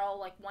Kiribati, they're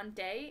all one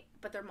day,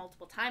 but they're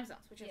multiple time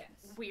zones, which is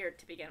Yes. weird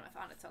to begin with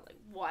on its own.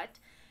 What?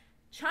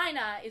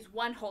 China is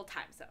one whole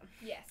time zone.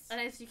 Yes.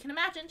 And as you can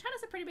imagine,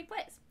 China's a pretty big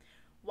place.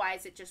 Why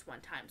is it just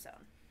one time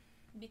zone?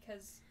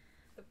 Because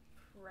the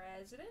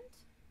president,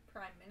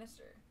 prime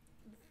minister,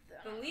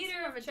 the It's leader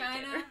more of a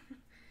China dictator.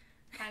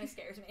 kind of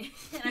scares me,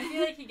 and I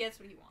feel like he gets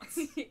what he wants.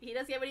 He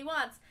does get what he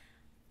wants,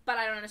 but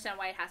I don't understand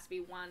why it has to be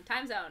one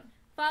time zone.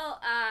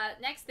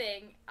 Next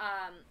thing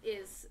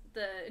is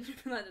the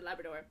Newfoundland and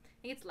Labrador.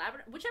 I think it's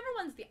Labrador. Whichever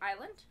one's the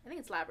island. I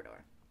think it's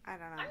Labrador. I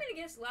don't know. I'm gonna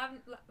guess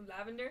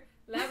Lavender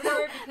because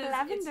it's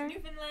Lavender.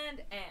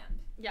 Newfoundland and.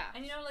 Yeah.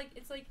 And you know, like,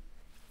 it's like,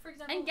 for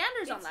example. And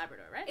Gander's on it's-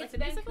 Labrador, right? It's Like the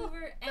musical?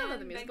 Vancouver We all know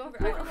and the musical.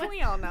 Vancouver Island.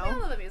 We all We all know.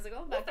 know the musical.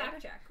 We'll Back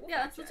fact check.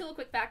 yeah, let's do a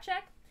quick fact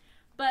check.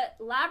 But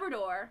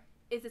Labrador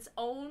is its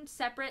own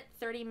separate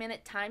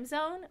 30-minute time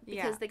zone because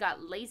Yeah. they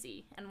got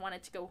lazy and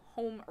wanted to go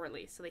home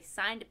early. So they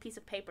signed a piece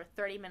of paper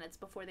 30 minutes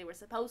before they were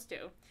supposed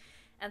to.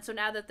 And so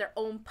now that their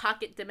own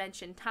pocket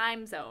dimension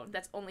time zone,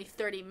 that's only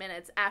 30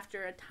 minutes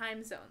after a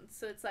time zone.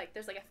 So it's like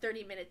there's like a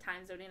 30-minute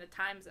time zone in a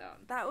time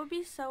zone. That would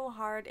be so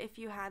hard if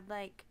you had,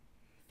 like,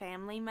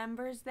 family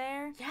members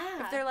there.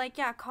 Yeah. If they're like,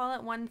 yeah, call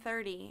at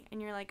 1:30,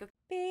 and you're like,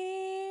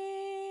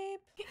 okay,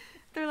 beep.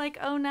 They're like,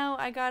 oh no,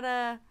 I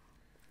gotta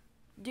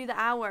do the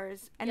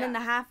hours, and then Yeah.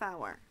 the half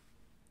hour.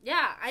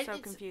 Yeah. So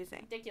it's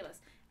confusing. ridiculous.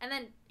 And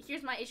then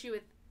here's my issue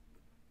with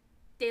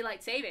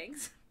daylight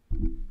savings.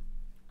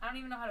 I don't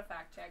even know how to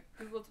fact check.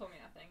 Google told me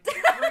nothing.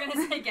 We're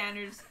gonna say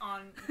Ganders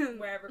on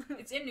wherever.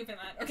 It's in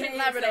Newfoundland. Okay, It's in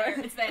Labrador.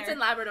 It's there. It's in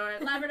Labrador.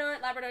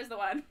 Labrador's the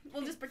one.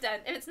 We'll just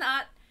pretend. If it's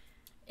not,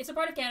 It's a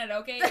part of Canada,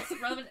 okay? It's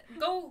relevant.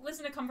 Go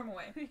listen to Come From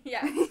Away.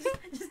 yeah.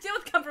 Just deal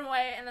with Come From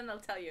Away, and then they'll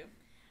tell you.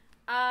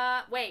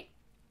 Wait.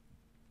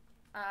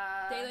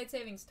 Daylight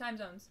savings, time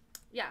zones.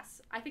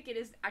 Yes. I think it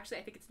is. Actually,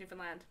 I think it's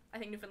Newfoundland. I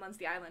think Newfoundland's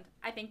the island.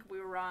 I think we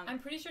were wrong. I'm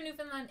pretty sure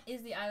Newfoundland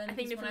is the island. I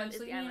think because when I Newfoundland was is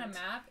the looking at island.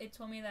 a map, it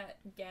told me that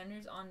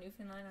Gander's on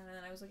Newfoundland, and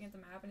then I was looking at the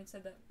map, and it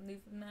said that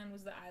Newfoundland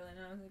was the island,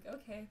 and I was like,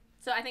 okay.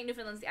 So I think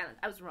Newfoundland's the island.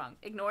 I was wrong.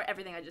 Ignore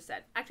everything I just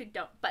said. Actually,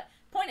 don't. But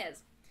point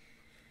is,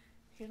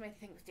 here's my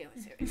thing with daylight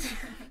savings.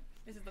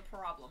 This is the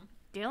problem.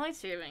 Daylight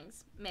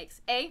savings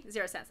makes A,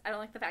 0 sense. I don't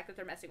like the fact that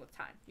they're messing with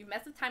time. You've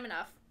messed with time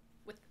enough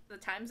with the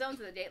time zones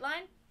and the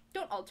dateline.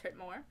 Don't alter it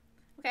more.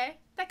 Okay?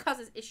 That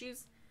causes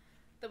issues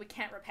that we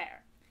can't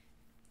repair.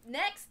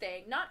 Next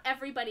thing, not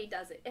everybody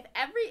does it. If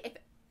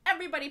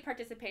everybody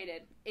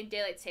participated in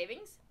daylight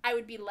savings, I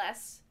would be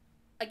less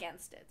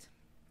against it.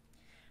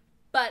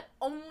 But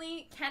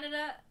only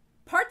Canada,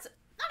 parts,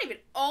 not even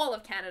all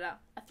of Canada,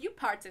 a few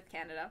parts of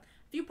Canada,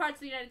 a few parts of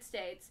the United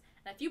States,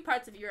 and a few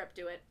parts of Europe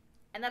do it.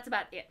 And that's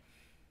about it.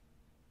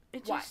 It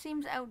just Why?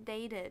 seems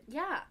outdated.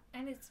 Yeah.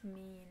 And it's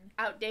mean.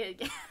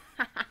 Outdated.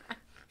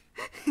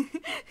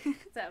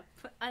 It's a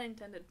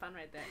unintended pun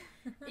right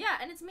there. Yeah,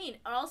 and it's mean.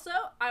 Also,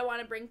 I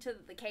want to bring to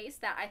the case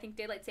that I think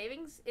daylight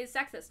savings is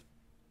sexist.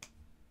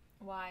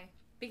 Why?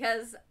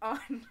 Because on...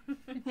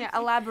 Yeah,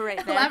 elaborate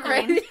there.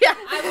 Elaborate. Queen. Yeah.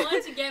 I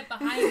want to get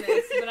behind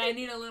this, but I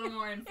need a little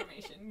more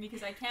information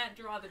because I can't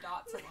draw the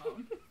dots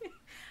alone.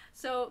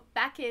 So,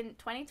 back in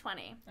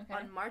 2020, Okay.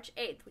 on March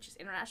 8th, which is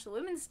International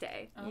Women's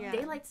Day, Oh. Yeah.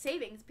 daylight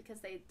savings,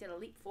 because they did a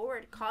leap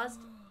forward, caused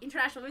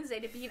International Women's Day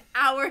to be an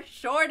hour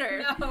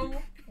shorter. No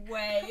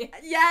way.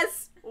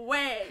 Yes,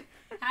 way.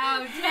 How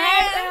dare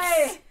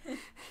Hence- they?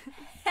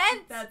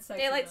 Hence, That's sexism.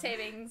 daylight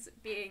savings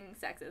being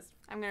sexist.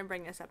 I'm gonna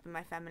bring this up in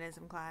my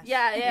feminism class.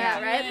 Yeah,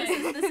 Yeah. right.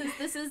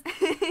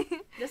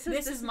 This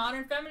This is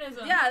modern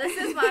feminism. Yeah, this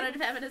is modern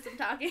feminism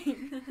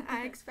talking.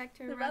 I expect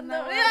her to Run run the- the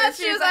world yeah, with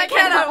shoes shoes I I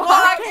cannot cannot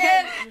walk walk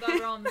in. I'm glad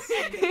we're all on the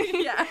same page.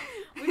 Yeah,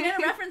 we made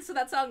a reference to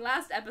that song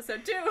last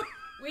episode too.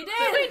 We did.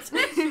 We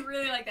did. I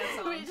really like that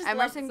song. We just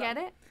Emerson, love the get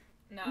song. it?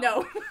 No.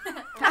 No.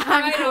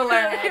 I'm Right cooler. over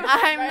there.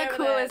 I'm Right the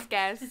over there. coolest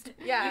guest.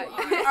 Yeah,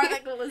 You you are the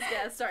coolest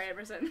guest. Sorry,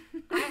 Emerson.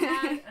 I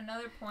had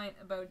another point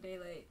about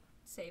daylight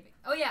saving.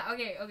 Oh yeah,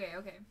 okay.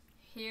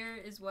 Here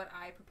is what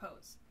I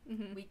propose.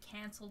 Mhm. We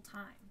cancel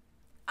time.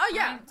 Oh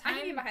yeah, Time I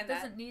can get behind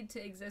that. doesn't need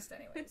to exist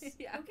anyways.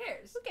 Yeah. Who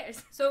cares? Who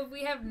cares? So if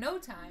we have no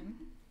time,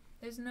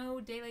 there's no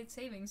daylight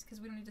savings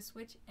because we don't need to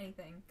switch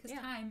anything because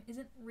Yeah. time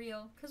isn't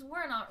real because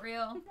we're not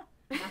real.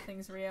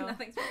 Nothing's real.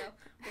 Nothing's real.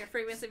 We're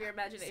fragments of your So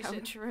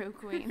imagination. true,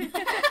 Queen.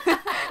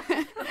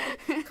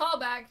 Call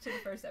back to the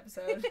first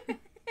episode.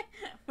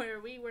 Where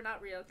we were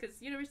not real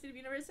because University of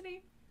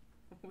University,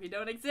 we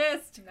don't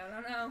exist.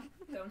 No.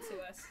 Don't sue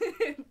us.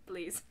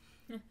 Please.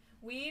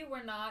 We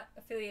were not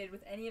affiliated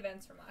with any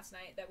events from last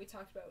night that we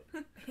talked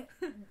about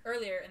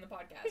earlier in the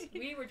podcast.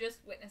 We were just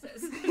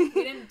witnesses. We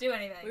didn't do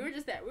anything. We were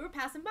just there. We were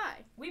passing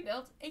by. We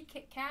built a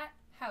Kit Kat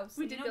house.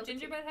 We You did know build a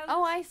gingerbread house?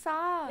 Oh, I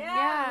saw.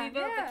 yeah, we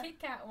built Yeah. the Kit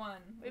Kat one.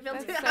 We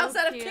built That's a house so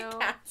out of cute. Kit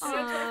Kats. Shout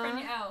out to our friend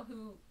Aw. Yael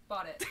who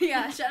bought it.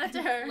 Yeah, shout out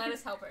to her. Let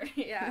us help her.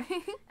 Yeah.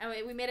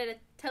 And we made it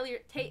a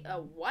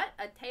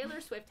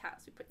Taylor Swift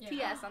house. We put Yeah.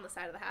 TS on the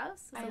side of the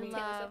house. So I Taylor Swift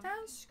love-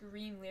 house.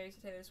 Scream lyrics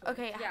to Taylor Swift.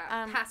 Okay,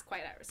 Yeah, past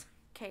quiet hours.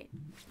 Okay,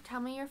 tell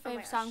me your my fave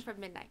gosh. song for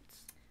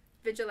Midnights.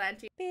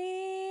 Vigilante. Beep.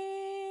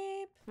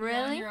 You're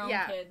on Really? your own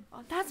Yeah. kid.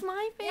 Oh, that's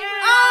my favorite.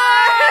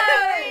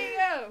 Oh, there you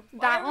go.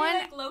 That Why are we, one,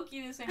 like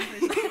Loki the same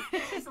person?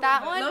 Just a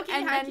that little bit. one, Loki,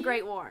 and Haki? then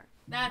Great War.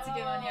 That's a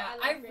good one, yeah. Oh,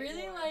 I I, love Great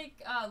really War.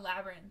 like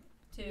Labyrinth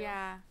too.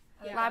 Yeah.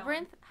 I like that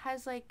Labyrinth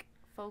has like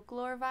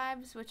folklore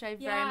vibes, which I one.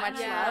 very much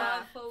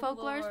yeah. love.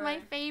 Folklore's my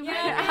favorite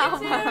Yeah,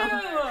 album. me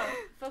too.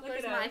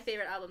 Folklore's Look at my us.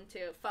 favorite album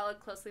too, followed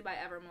closely by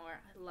Evermore.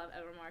 I love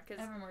Evermore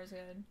because Evermore's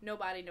good. no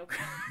body, no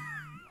cry.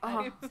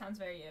 Oh. Sounds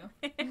very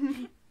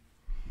you.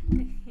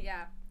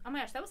 Yeah. Oh my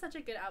gosh, that was such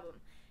a good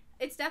album.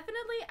 It's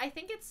definitely, I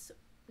think it's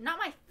not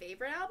my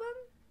favorite album.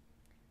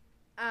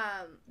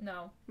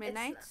 No.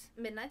 Midnight's?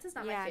 Midnight's is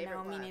not my favorite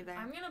no, me one. neither.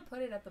 I'm gonna put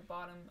it at the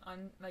bottom,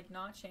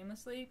 not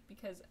shamelessly,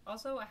 because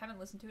also I haven't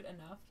listened to it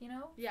enough,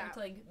 Yeah.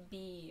 for it to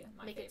be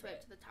my Make favorite.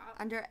 it to the top.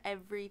 Under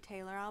every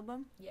Taylor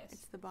album, Yes.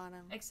 it's the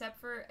bottom. Except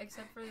for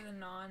the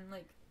non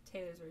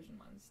Taylor's version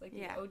ones, the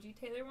Yeah. OG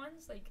Taylor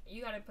ones.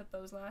 You gotta put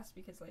those last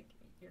because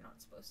you're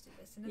not supposed to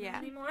listen to them Yeah.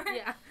 anymore.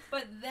 Yeah.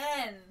 But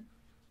then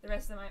the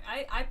rest of them,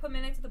 I put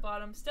Midnight at the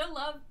bottom. Still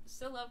love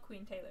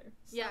Queen Taylor.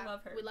 Still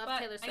love her. We love but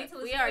Taylor I need Swift. to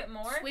listen We to are it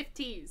more,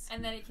 Swifties.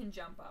 and then it can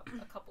jump up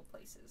a couple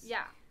places.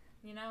 Yeah.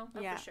 Oh,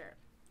 Yeah. For sure.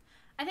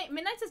 I think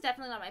Midnight's is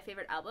definitely not my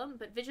favorite album,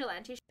 but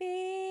Vigilante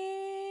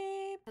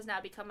Beep. has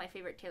now become my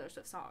favorite Taylor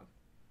Swift song.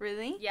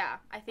 Really? Yeah,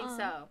 I think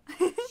so.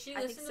 She I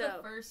think listened to so.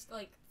 the first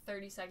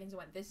 30 seconds and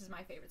went, "This is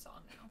my favorite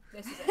song now.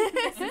 This is it."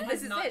 And it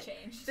has is not it.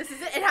 changed. This is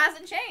it. It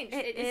hasn't changed.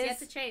 It It is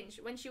yet is- to change.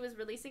 When she was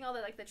releasing all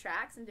the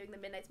tracks and doing the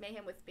Midnight's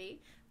Mayhem with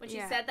B, when she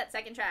Yeah. said that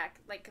second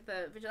track,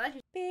 the Vigilante,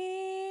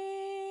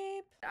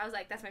 Beep. I was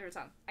like, that's my favorite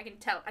song. I can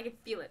tell. I can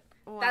feel it.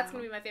 Wow. That's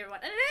gonna be my favorite one,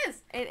 and it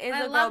is. It is I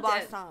a girl loved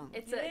boss it. song.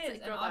 It's It a is. it's a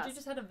And girl Audrey boss.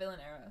 just had a villain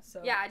era,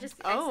 so Yeah, I just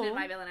Oh. exited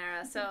my villain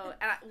era. So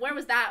where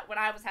was that when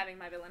I was having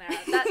my villain era?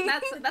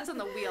 That's on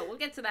the wheel. We'll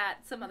get to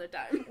that some other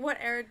time. What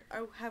era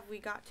have we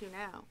got to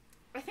now?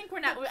 I think we're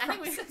not. I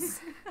think we.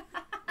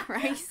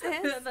 Crisis?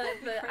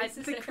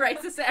 the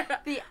crisis era.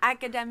 The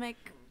academic.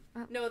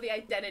 No, the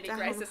identity Oh.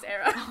 crisis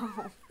era.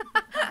 Oh.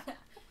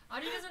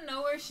 Audrey doesn't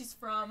know where she's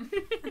from.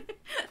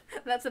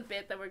 That's a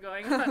bit that we're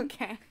going on.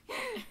 Okay.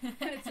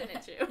 It's an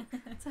issue.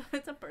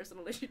 It's a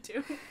personal issue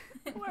too.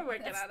 We're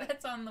working on it.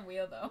 That's on the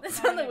wheel, though. It's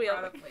That'll on the get wheel.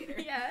 brought up later.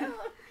 Yeah,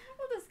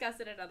 we'll discuss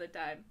it another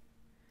time.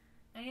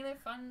 Any other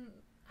fun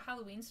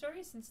Halloween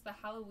stories since the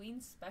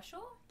Halloween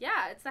special?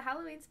 Yeah, it's the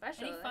Halloween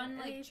special. Any fun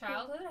Any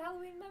childhood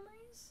Halloween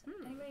memories?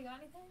 Hmm. Anybody got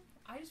anything?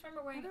 I just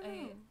remember wearing I don't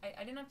know.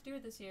 I didn't have to do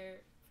it this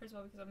year. First of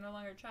all, because I'm no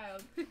longer a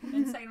child,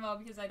 and second of all,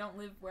 because I don't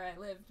live where I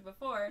lived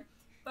before.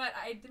 But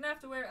I didn't have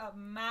to wear a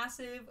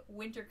massive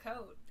winter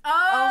coat.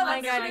 Oh,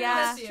 my that's God, true, yeah.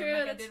 That's true.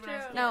 Like I That's did when I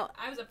was a true. kid. No.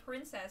 I was a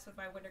princess with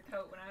my winter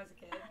coat when I was a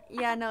kid.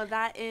 Yeah, no,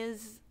 that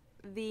is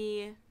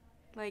the,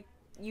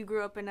 you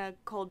grew up in a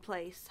cold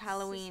place,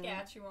 Halloween.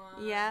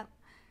 Saskatchewan. Yeah.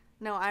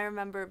 No, I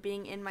remember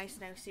being in my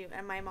snowsuit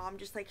and my mom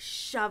just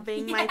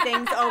shoving my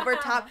things over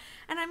top.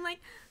 And I'm like,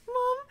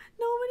 Mom,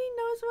 nobody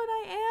knows what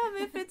I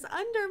am if it's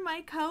under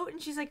my coat.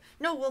 And she's like,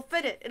 no, we'll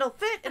fit it. It'll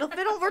fit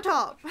over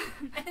top.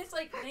 And it's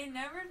like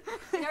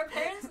our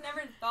parents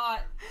never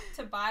thought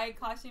to buy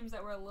costumes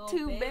that were a little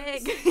Too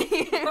big.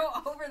 big. Go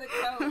over the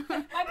coat.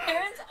 My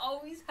parents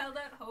always held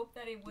out hope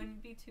that it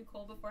wouldn't be too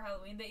cold before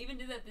Halloween. They even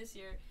did that this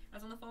year. I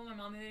was on the phone with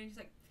my mom the other day and she's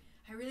like,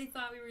 I really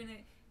thought we were gonna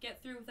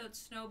get through without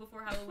snow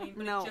before Halloween,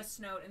 but No. it just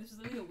snowed, and this was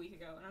literally a week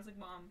ago. And I was like,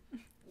 Mom,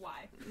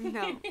 why?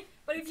 No.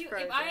 But It's if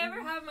frozen. I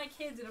ever have my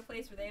kids in a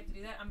place where they have to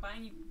do that, I'm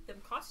buying you them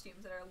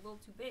costumes that are a little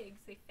too big,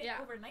 so they fit Yeah.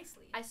 over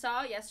nicely. I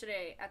saw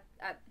yesterday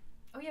at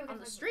Oh yeah, we on got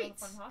the all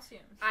streets. fun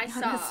costumes. I On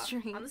saw the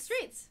streets. on the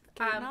streets.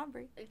 Kate and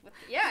Aubrey.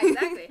 Yeah,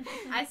 exactly.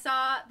 I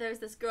saw there's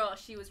this girl.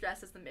 She was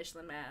dressed as the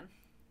Michelin Man,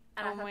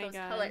 and I Oh thought my that was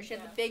God. hilarious. She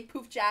had Yeah. the big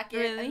poof jacket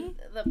Really?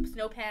 and the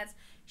snow pants.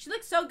 She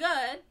looked so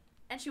good,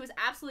 and she was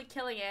absolutely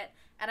killing it.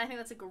 And I think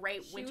that's a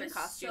great She winter was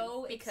costume.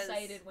 so because,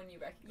 excited when you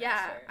recognized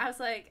Yeah, her. I was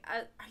like,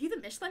 "Are you the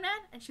Michelin Man?"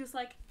 And she was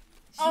like,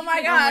 She- "Oh my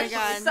my gosh,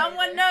 God.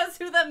 someone knows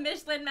who the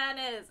Michelin Man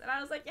is." And I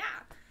was like, "Yeah,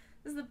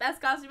 this is the best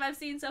costume I've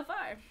seen so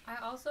far."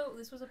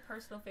 This was a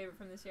personal favorite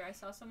from this year. I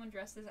saw someone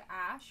dressed as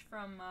Ash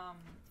from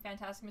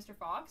Fantastic Mr.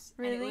 Fox.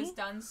 And Really? it was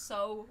done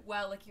so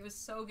well. It was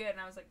so good. And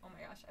I was like, oh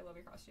my gosh, I love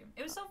your costume.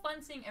 It was so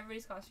fun seeing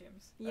everybody's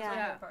costumes. That's Yeah. my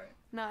Yeah. favorite part.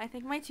 No, I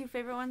think my two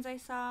favorite ones I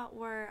saw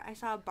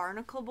a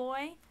Barnacle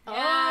Boy. Oh,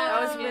 That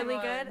was that's a good really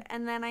one. good.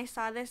 And then I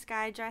saw this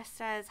guy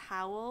dressed as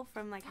Howl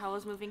from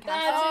Howl's Moving That's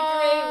Castle. a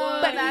great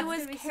one. But he that's was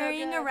gonna be so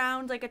carrying good.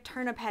 around a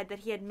turnip head that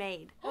he had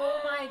made.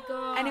 Oh my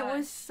god. And it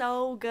was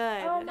so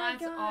good. Oh my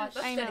That's gosh. awesome.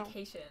 That's I know.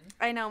 dedication.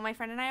 I know, my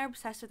friend and I are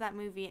obsessed with that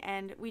movie,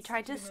 and we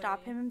tried to Such a good stop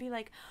movie. him and be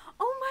like,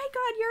 oh my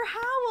god, you're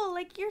Howl,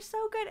 you're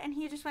so good. And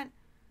he just went,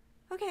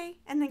 okay,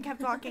 and then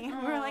kept walking.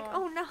 And we were like, Aw.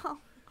 oh no.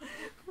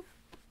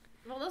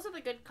 Well, those are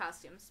the good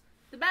costumes.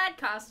 The bad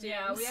costumes.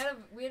 Yeah, we had a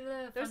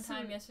fun There's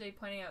time some- yesterday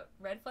pointing out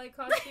red flag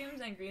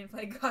costumes and green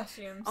flag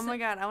costumes. Oh my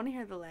god, I want to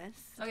hear the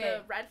list. Okay.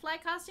 The red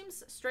flag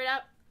costumes, straight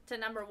up to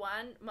number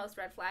one, most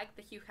red flag,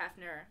 the Hugh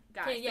Hefner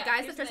guys. Okay, yeah, the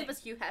guys here's that dress the up as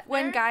Hugh Hefner.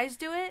 When guys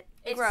do it,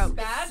 It's gross.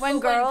 bad, When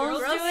but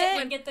girls when do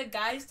it, and get the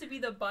guys to be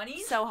the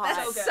bunnies. so hot.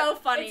 That's good. so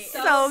funny. It's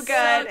so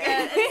good.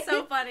 It's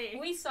so funny.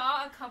 We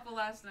saw a couple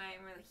last night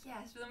and we're like,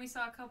 yes, but then we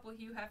saw a couple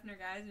Hugh Hefner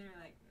guys and we were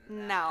like,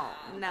 No,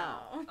 nah.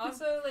 no.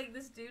 Also,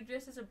 this dude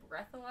dressed as a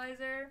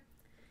breathalyzer.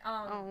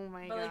 Oh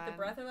my but god. the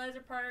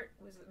breathalyzer part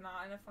was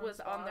not in a fun Was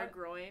spot. on their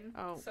groin.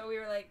 Oh. So we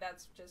were like,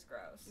 that's just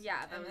gross.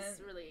 Yeah, that And was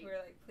then really- We were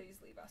like, please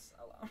leave us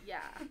alone.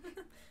 Yeah.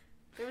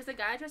 There was a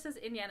guy dressed as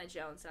Indiana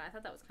Jones, and I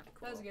thought that was kind of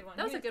cool. That was a good one.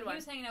 That was a good one. He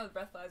was hanging out with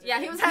breathalyzer. Yeah,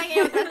 he dude. was hanging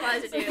out with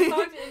breathalyzer So dude. we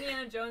talked to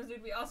Indiana Jones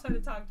dude. We also had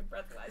to talk to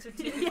breathalyzer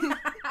dude.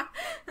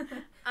 Yeah.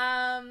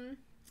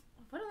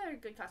 What other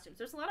good costumes?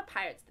 There's a lot of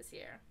pirates this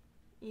year.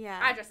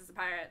 Yeah. I dressed as a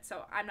pirate,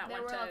 so I'm not There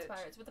one were to lots of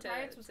pirates, but the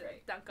pirates was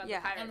great. dunk on Yeah.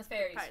 the pirates. And the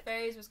fairies. Pirates.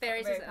 Fairies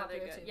Fairies very is another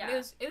popular good, too. yeah.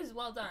 But it was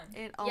well done.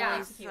 It Yeah.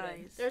 always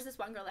Executed. does. There was this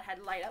one girl that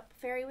had light up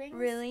fairy wings.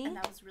 Really? And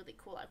that was really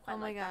cool. I quite Oh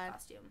my liked that God.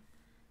 costume.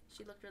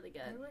 She looked really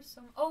good. There were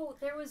some. Oh,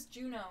 there was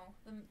Juno.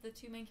 The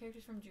two main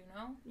characters from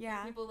Juno.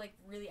 Yeah. People like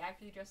really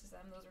actively dressed as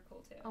them. Those were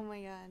cool too. Oh my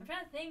I'm god.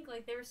 trying to think.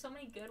 Like there were so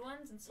many good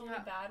ones and so many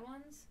Yeah. bad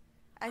ones.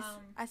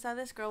 I saw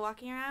this girl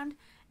walking around,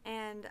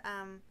 and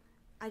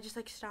I just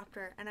like stopped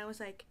her, and I was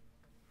like,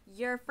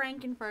 "You're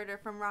Frankenfurter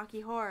from Rocky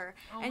Horror,"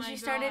 Oh and my she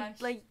started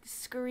gosh. like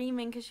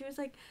screaming because she was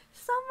like,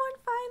 "Someone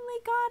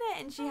finally got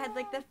it!" And she had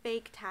like the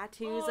fake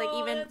tattoos, like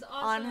Oh, even that's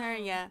on her.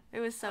 awesome. Yeah, it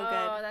was so oh,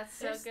 good. that's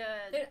so There's-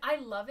 good. I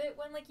love it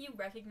when like you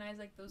recognize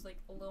like those like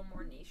a little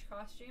more niche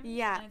costumes.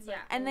 Yeah. And, it's, Yeah.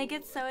 like, And they oh,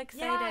 get so Yeah,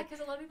 excited. because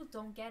a lot of people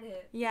don't get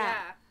it.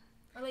 Yeah.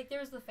 Or like there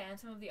was the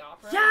Phantom of the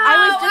Opera. Yeah, I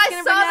was just I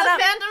gonna saw bring that the up.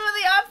 Phantom of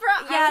the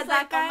Opera. Yeah, I was that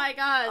like, guy- oh my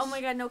gosh. Oh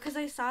my god, no, because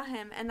I saw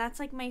him, and that's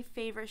like my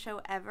favorite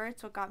show ever.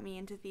 It's what got me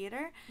into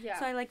theater. Yeah.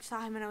 So I like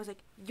saw him, and I was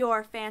like,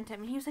 "You're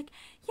Phantom," and he was like,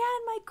 "Yeah,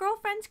 and my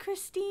girlfriend's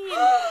Christine."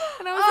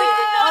 And I was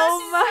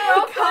oh my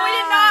no, god. we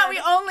did not. We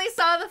only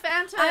saw the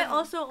Phantom. I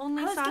also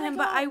only I was saw gonna him,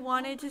 but go. I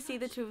wanted to see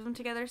the two of them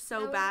together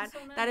so That bad.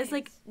 would've been so That is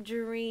like nice.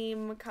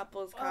 dream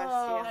couples Oh,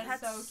 costume.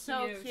 That's that's so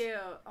so cute. cute.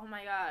 Oh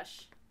my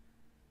gosh.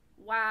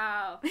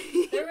 Wow.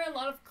 There were a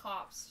lot of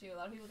cops too. A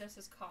lot of people dressed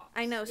as cops.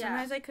 I know. Yeah.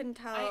 Sometimes I couldn't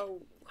tell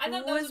I who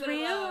thought that was was a bit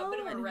of a- real bit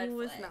of a and red who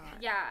was flag. not.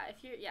 Yeah,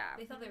 if you're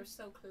They thought they were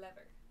so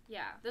clever.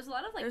 yeah. There's a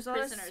lot of like There's a lot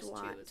of prisoners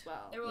SWAT. too as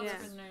well. There were lots Yeah. of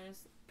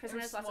prisoners.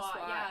 Prisoners, There was lots of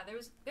SWAT. Yeah,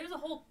 there was a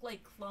whole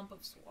like clump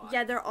of SWAT.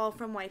 Yeah, they're all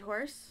from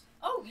Whitehorse.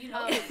 Oh, you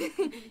know.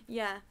 Oh.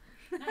 Yeah.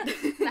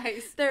 Nice.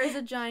 Nice. There is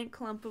a giant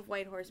clump of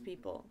Whitehorse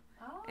people.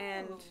 Oh.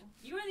 And-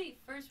 you were the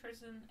first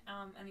person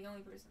and the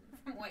only person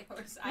from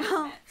Whitehorse I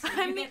Well, met. So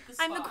I'm you the, get the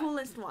I'm the spot.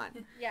 coolest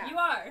one. Yeah. You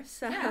are.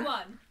 So You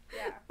won.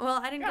 Yeah. well,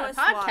 I didn't You're go on as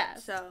a SWAT, podcast.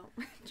 so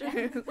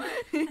true.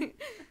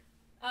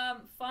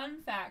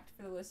 Fun fact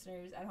for the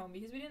listeners at home,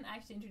 because we didn't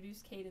actually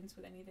introduce Cadence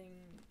with anything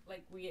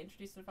like we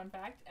introduced a fun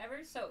fact ever.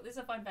 So this is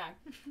a fun fact.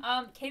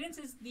 Cadence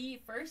is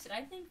the first and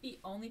I think the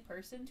only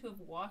person to have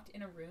walked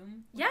in a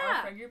room with Yeah.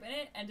 our friend group in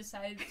it and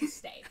decided to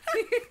stay.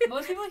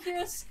 Most people hear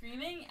us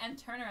screaming and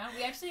turn around.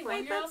 We actually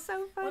Wait, that's so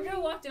one funny.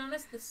 girl walked in on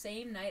us the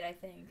same night, I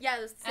think. Yeah,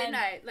 it was the same And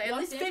night. Like, at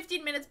walked least in-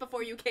 15 minutes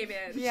before you came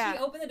in. Yeah. She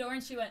opened the door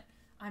and she went,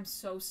 "I'm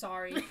so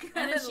sorry,"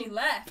 and then she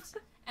left.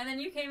 And then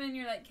you came in and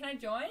you're like, "Can I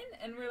join?"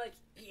 And we're like,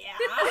 "Yeah."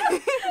 Come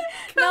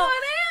No,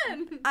 on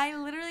in. I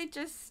literally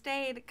just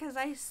stayed because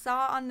I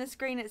saw on the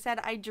screen it said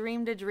I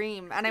dreamed a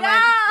dream, and I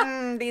Yeah.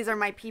 went, "These are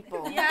my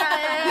people."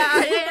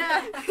 Yeah.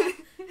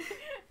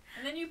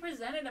 And then you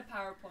presented a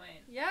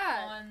PowerPoint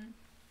Yeah. on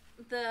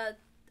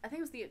I think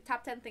it was the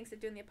top 10 things to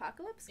do in the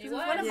apocalypse. 'Cause It it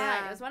was one of was. mine.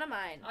 Yeah. It was one of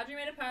mine. Audrey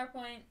made a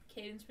PowerPoint.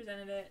 Cadence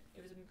presented it.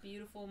 It was a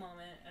beautiful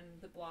moment and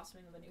the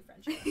blossoming of a new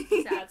friendship. That's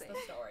Exactly. the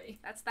story.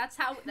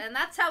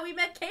 That's how we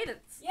met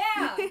Cadence.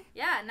 Yeah.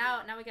 Yeah.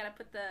 Now we gotta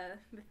put the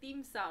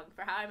theme song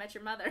for How I Met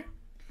Your Mother.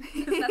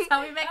 That's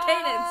how we met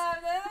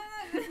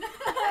Cadence.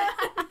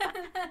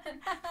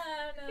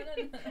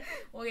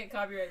 We'll get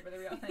copyright for the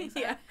real thing. So.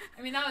 Yeah.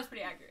 I mean, that was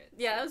pretty accurate.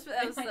 Yeah, that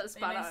was They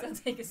spot might on.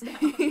 still take us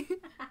down.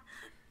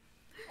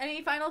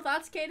 Any final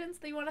thoughts, Cadence,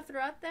 that you want to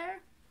throw out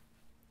there?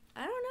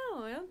 I don't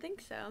know. I don't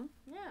think so.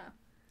 Yeah.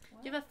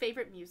 Do you have a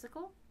favorite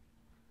musical?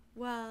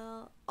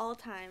 Well, all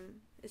time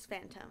is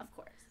Phantom, Of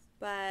course.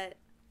 but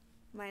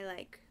my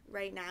like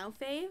right now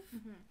fave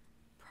Mm-hmm.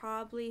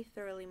 probably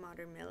Thoroughly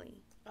Modern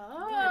Millie. Oh,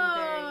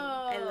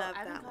 I love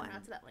haven't that gone one.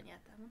 out to that one yet.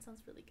 That one sounds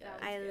really good.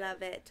 That I good.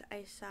 love it.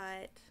 I saw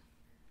it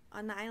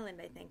on the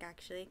island, I think,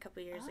 actually, a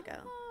couple years ago.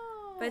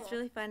 Oh. But it's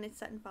really fun. It's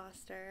Sutton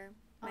Foster,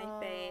 my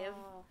fave.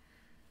 Oh.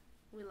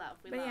 We love.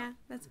 But yeah,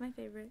 that's my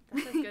favorite.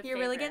 That's a good You're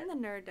really favorite.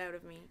 getting the nerd out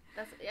of me.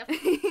 That's yep.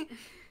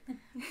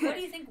 What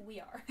do you think we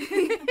are?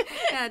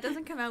 Yeah, it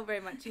doesn't come out very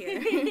much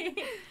here.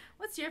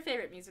 What's your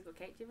favorite musical,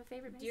 Kate? Do you have a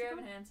favorite musical? Dear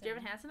Evan Hansen. Dear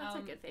Evan Hansen? That's a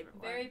good favorite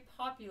one. Very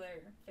popular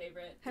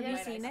favorite. Have you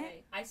might I seen say.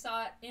 it? I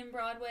saw it in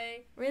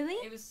Broadway. Really?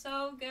 It was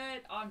so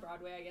good on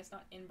Broadway. I guess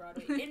not in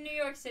Broadway. In New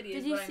York City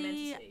is Did you what I meant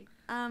see- to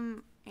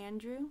see.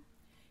 Andrew?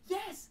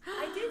 Yes,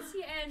 I did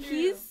see Andrew.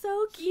 He's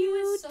so cute. He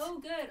was so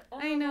good. Oh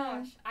I my know.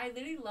 gosh, I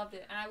literally loved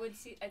it, and I would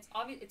see. It's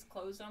obvious it's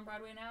closed on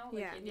Broadway now,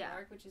 like Yeah. in New Yeah.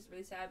 York, which is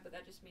really sad. But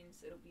that just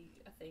means it'll be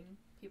a thing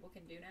people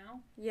can do now.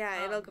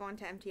 Yeah, it'll Um, go on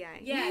to MTI.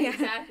 Yeah,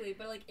 exactly.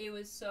 But like, it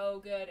was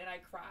so good, and I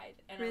cried,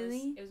 and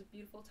Really? it was a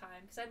beautiful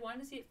time because I'd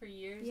wanted to see it for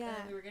years, Yeah. and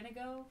then we were gonna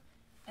go,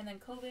 and then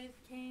COVID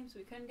came, so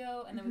we couldn't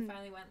go, and then we Mhm.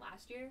 finally went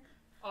last year.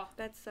 Oh,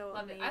 That's so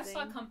loved amazing. it. I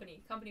saw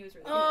Company. Company was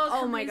really Oh, good.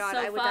 Oh my Company's God, so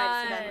I would die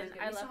to see fun. that It was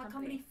good. I we love saw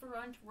Company.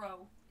 front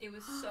row. It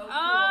was so cool.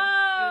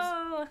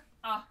 Oh,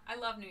 Oh, I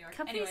love New York.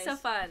 Company's Anyways, so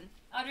fun.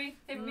 Audrey,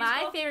 favorite My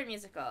musical? favorite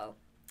musical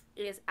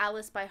is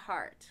Alice by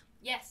Heart.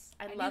 Yes,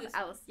 I knew love this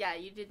one. Alice. Yeah,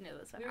 you did know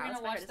this one. We were Alice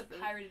gonna by watch Heart the is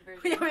really- pirated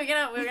version.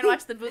 Yeah, we're gonna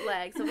watch the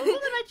bootleg. So we'll mention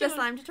The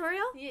slime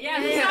tutorial? Yeah,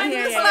 the yeah, slime,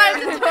 yeah, the yeah,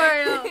 slime yeah.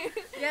 tutorial. All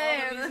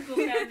Yeah, the yeah. musical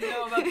fans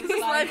know about the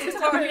Slime slime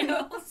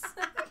tutorials.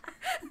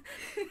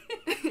 tutorials.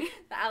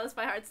 The Alice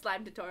by Heart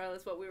slime tutorial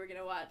is what we were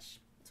gonna watch.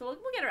 That's So we'll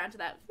get around to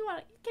that. If you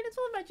want, Cadence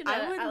will invite you I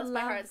to would Alice by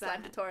love Heart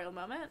slime that. tutorial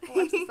moment.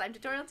 We'll watch the slime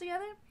tutorial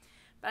together.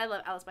 But I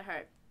love Alice by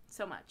Heart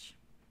so much.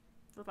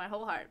 With my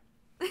whole heart.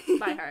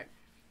 By heart.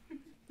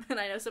 And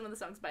I know some of the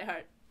songs by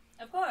heart.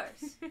 Of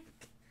course.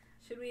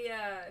 Should we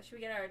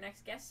get our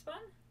next guest spun?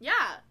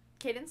 Yeah.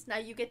 Cadence, now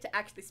you get to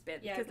actually spin.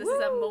 Yeah, because this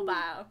is a woo.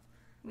 mobile.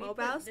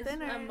 Mobile This is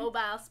spinner. A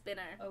mobile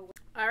spinner. Oh.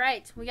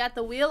 Alright, we got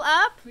the wheel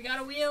up. We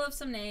got a wheel of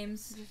some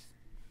names.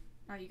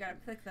 Oh, you gotta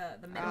click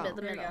the middle. Oh.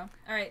 The There we middle. go.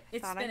 All right,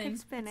 it's Thought I spinning. could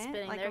spin it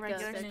Spinning, like there a it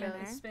goes, regular there it Spinning.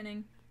 spinner. It's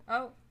spinning.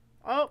 Oh.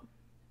 Oh.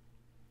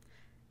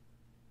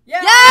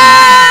 Yeah!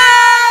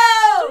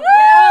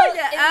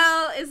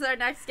 Yael is our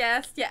next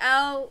guest.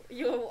 Yael,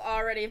 you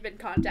already have been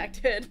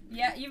contacted.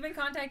 Yeah, you've been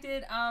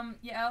contacted.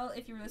 Yael,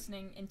 if you were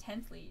listening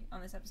intently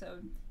on this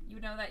episode, you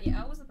would know that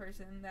Yael was the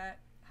person that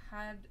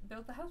had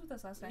built the house with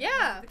us last night.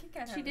 Yeah, the Kit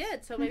Kat house. she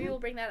did. So maybe we'll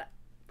bring that up.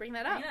 Bring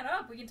that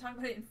up. We can talk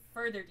about it in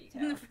further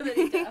detail. For the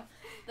detail.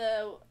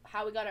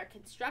 How we got our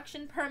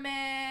construction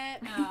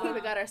permit, where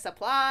we got our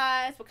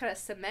supplies, what kind of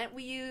cement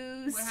we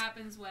use. What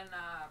happens when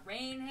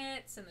rain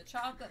hits and the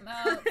chocolate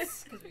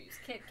melts because we use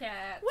Kit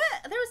Kat.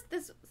 What? There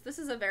was this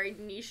is a very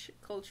niche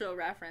cultural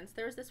reference.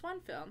 There was this one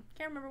film.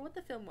 Can't remember what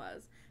the film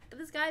was. But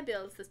this guy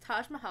builds this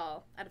Taj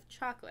Mahal out of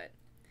chocolate.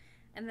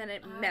 And then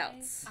it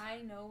melts.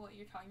 I know what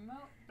you're talking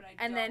about, but I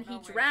And don't then know he where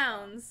it's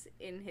drowns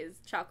in his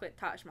chocolate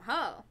Taj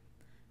Mahal. from.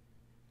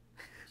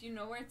 Do you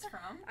know where it's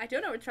from? I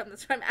don't know where it's from.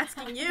 That's why I'm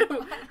asking you. I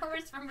know where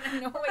it's from, but I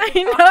know what I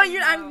you're know talking you.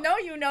 about. I know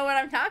you know what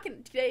I'm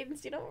talking.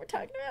 Cadence, do you know what we're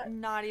talking about?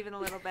 Not even a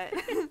little bit.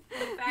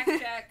 Fact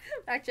check.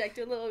 Fact check.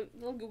 Do a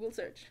little Google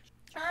search.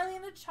 Charlie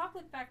and the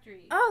Chocolate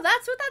Factory. Oh,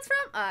 that's what that's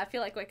from. I feel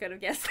like I could have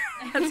guessed.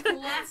 It's a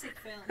classic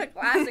film. A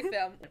classic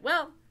film.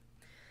 Well,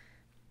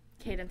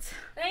 Cadence.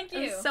 Thank It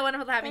you. was so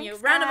wonderful having you.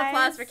 Thanks, Round of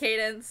applause guys. for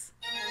Cadence.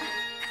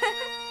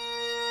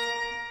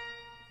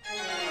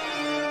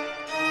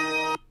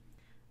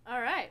 All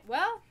right.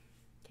 Well,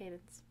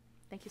 Cadence,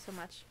 thank you so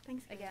much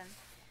Thanks again.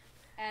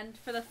 And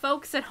for the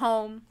folks at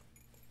home,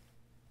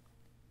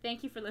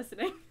 thank you for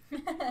listening.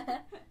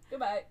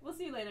 Goodbye. We'll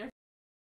see you later.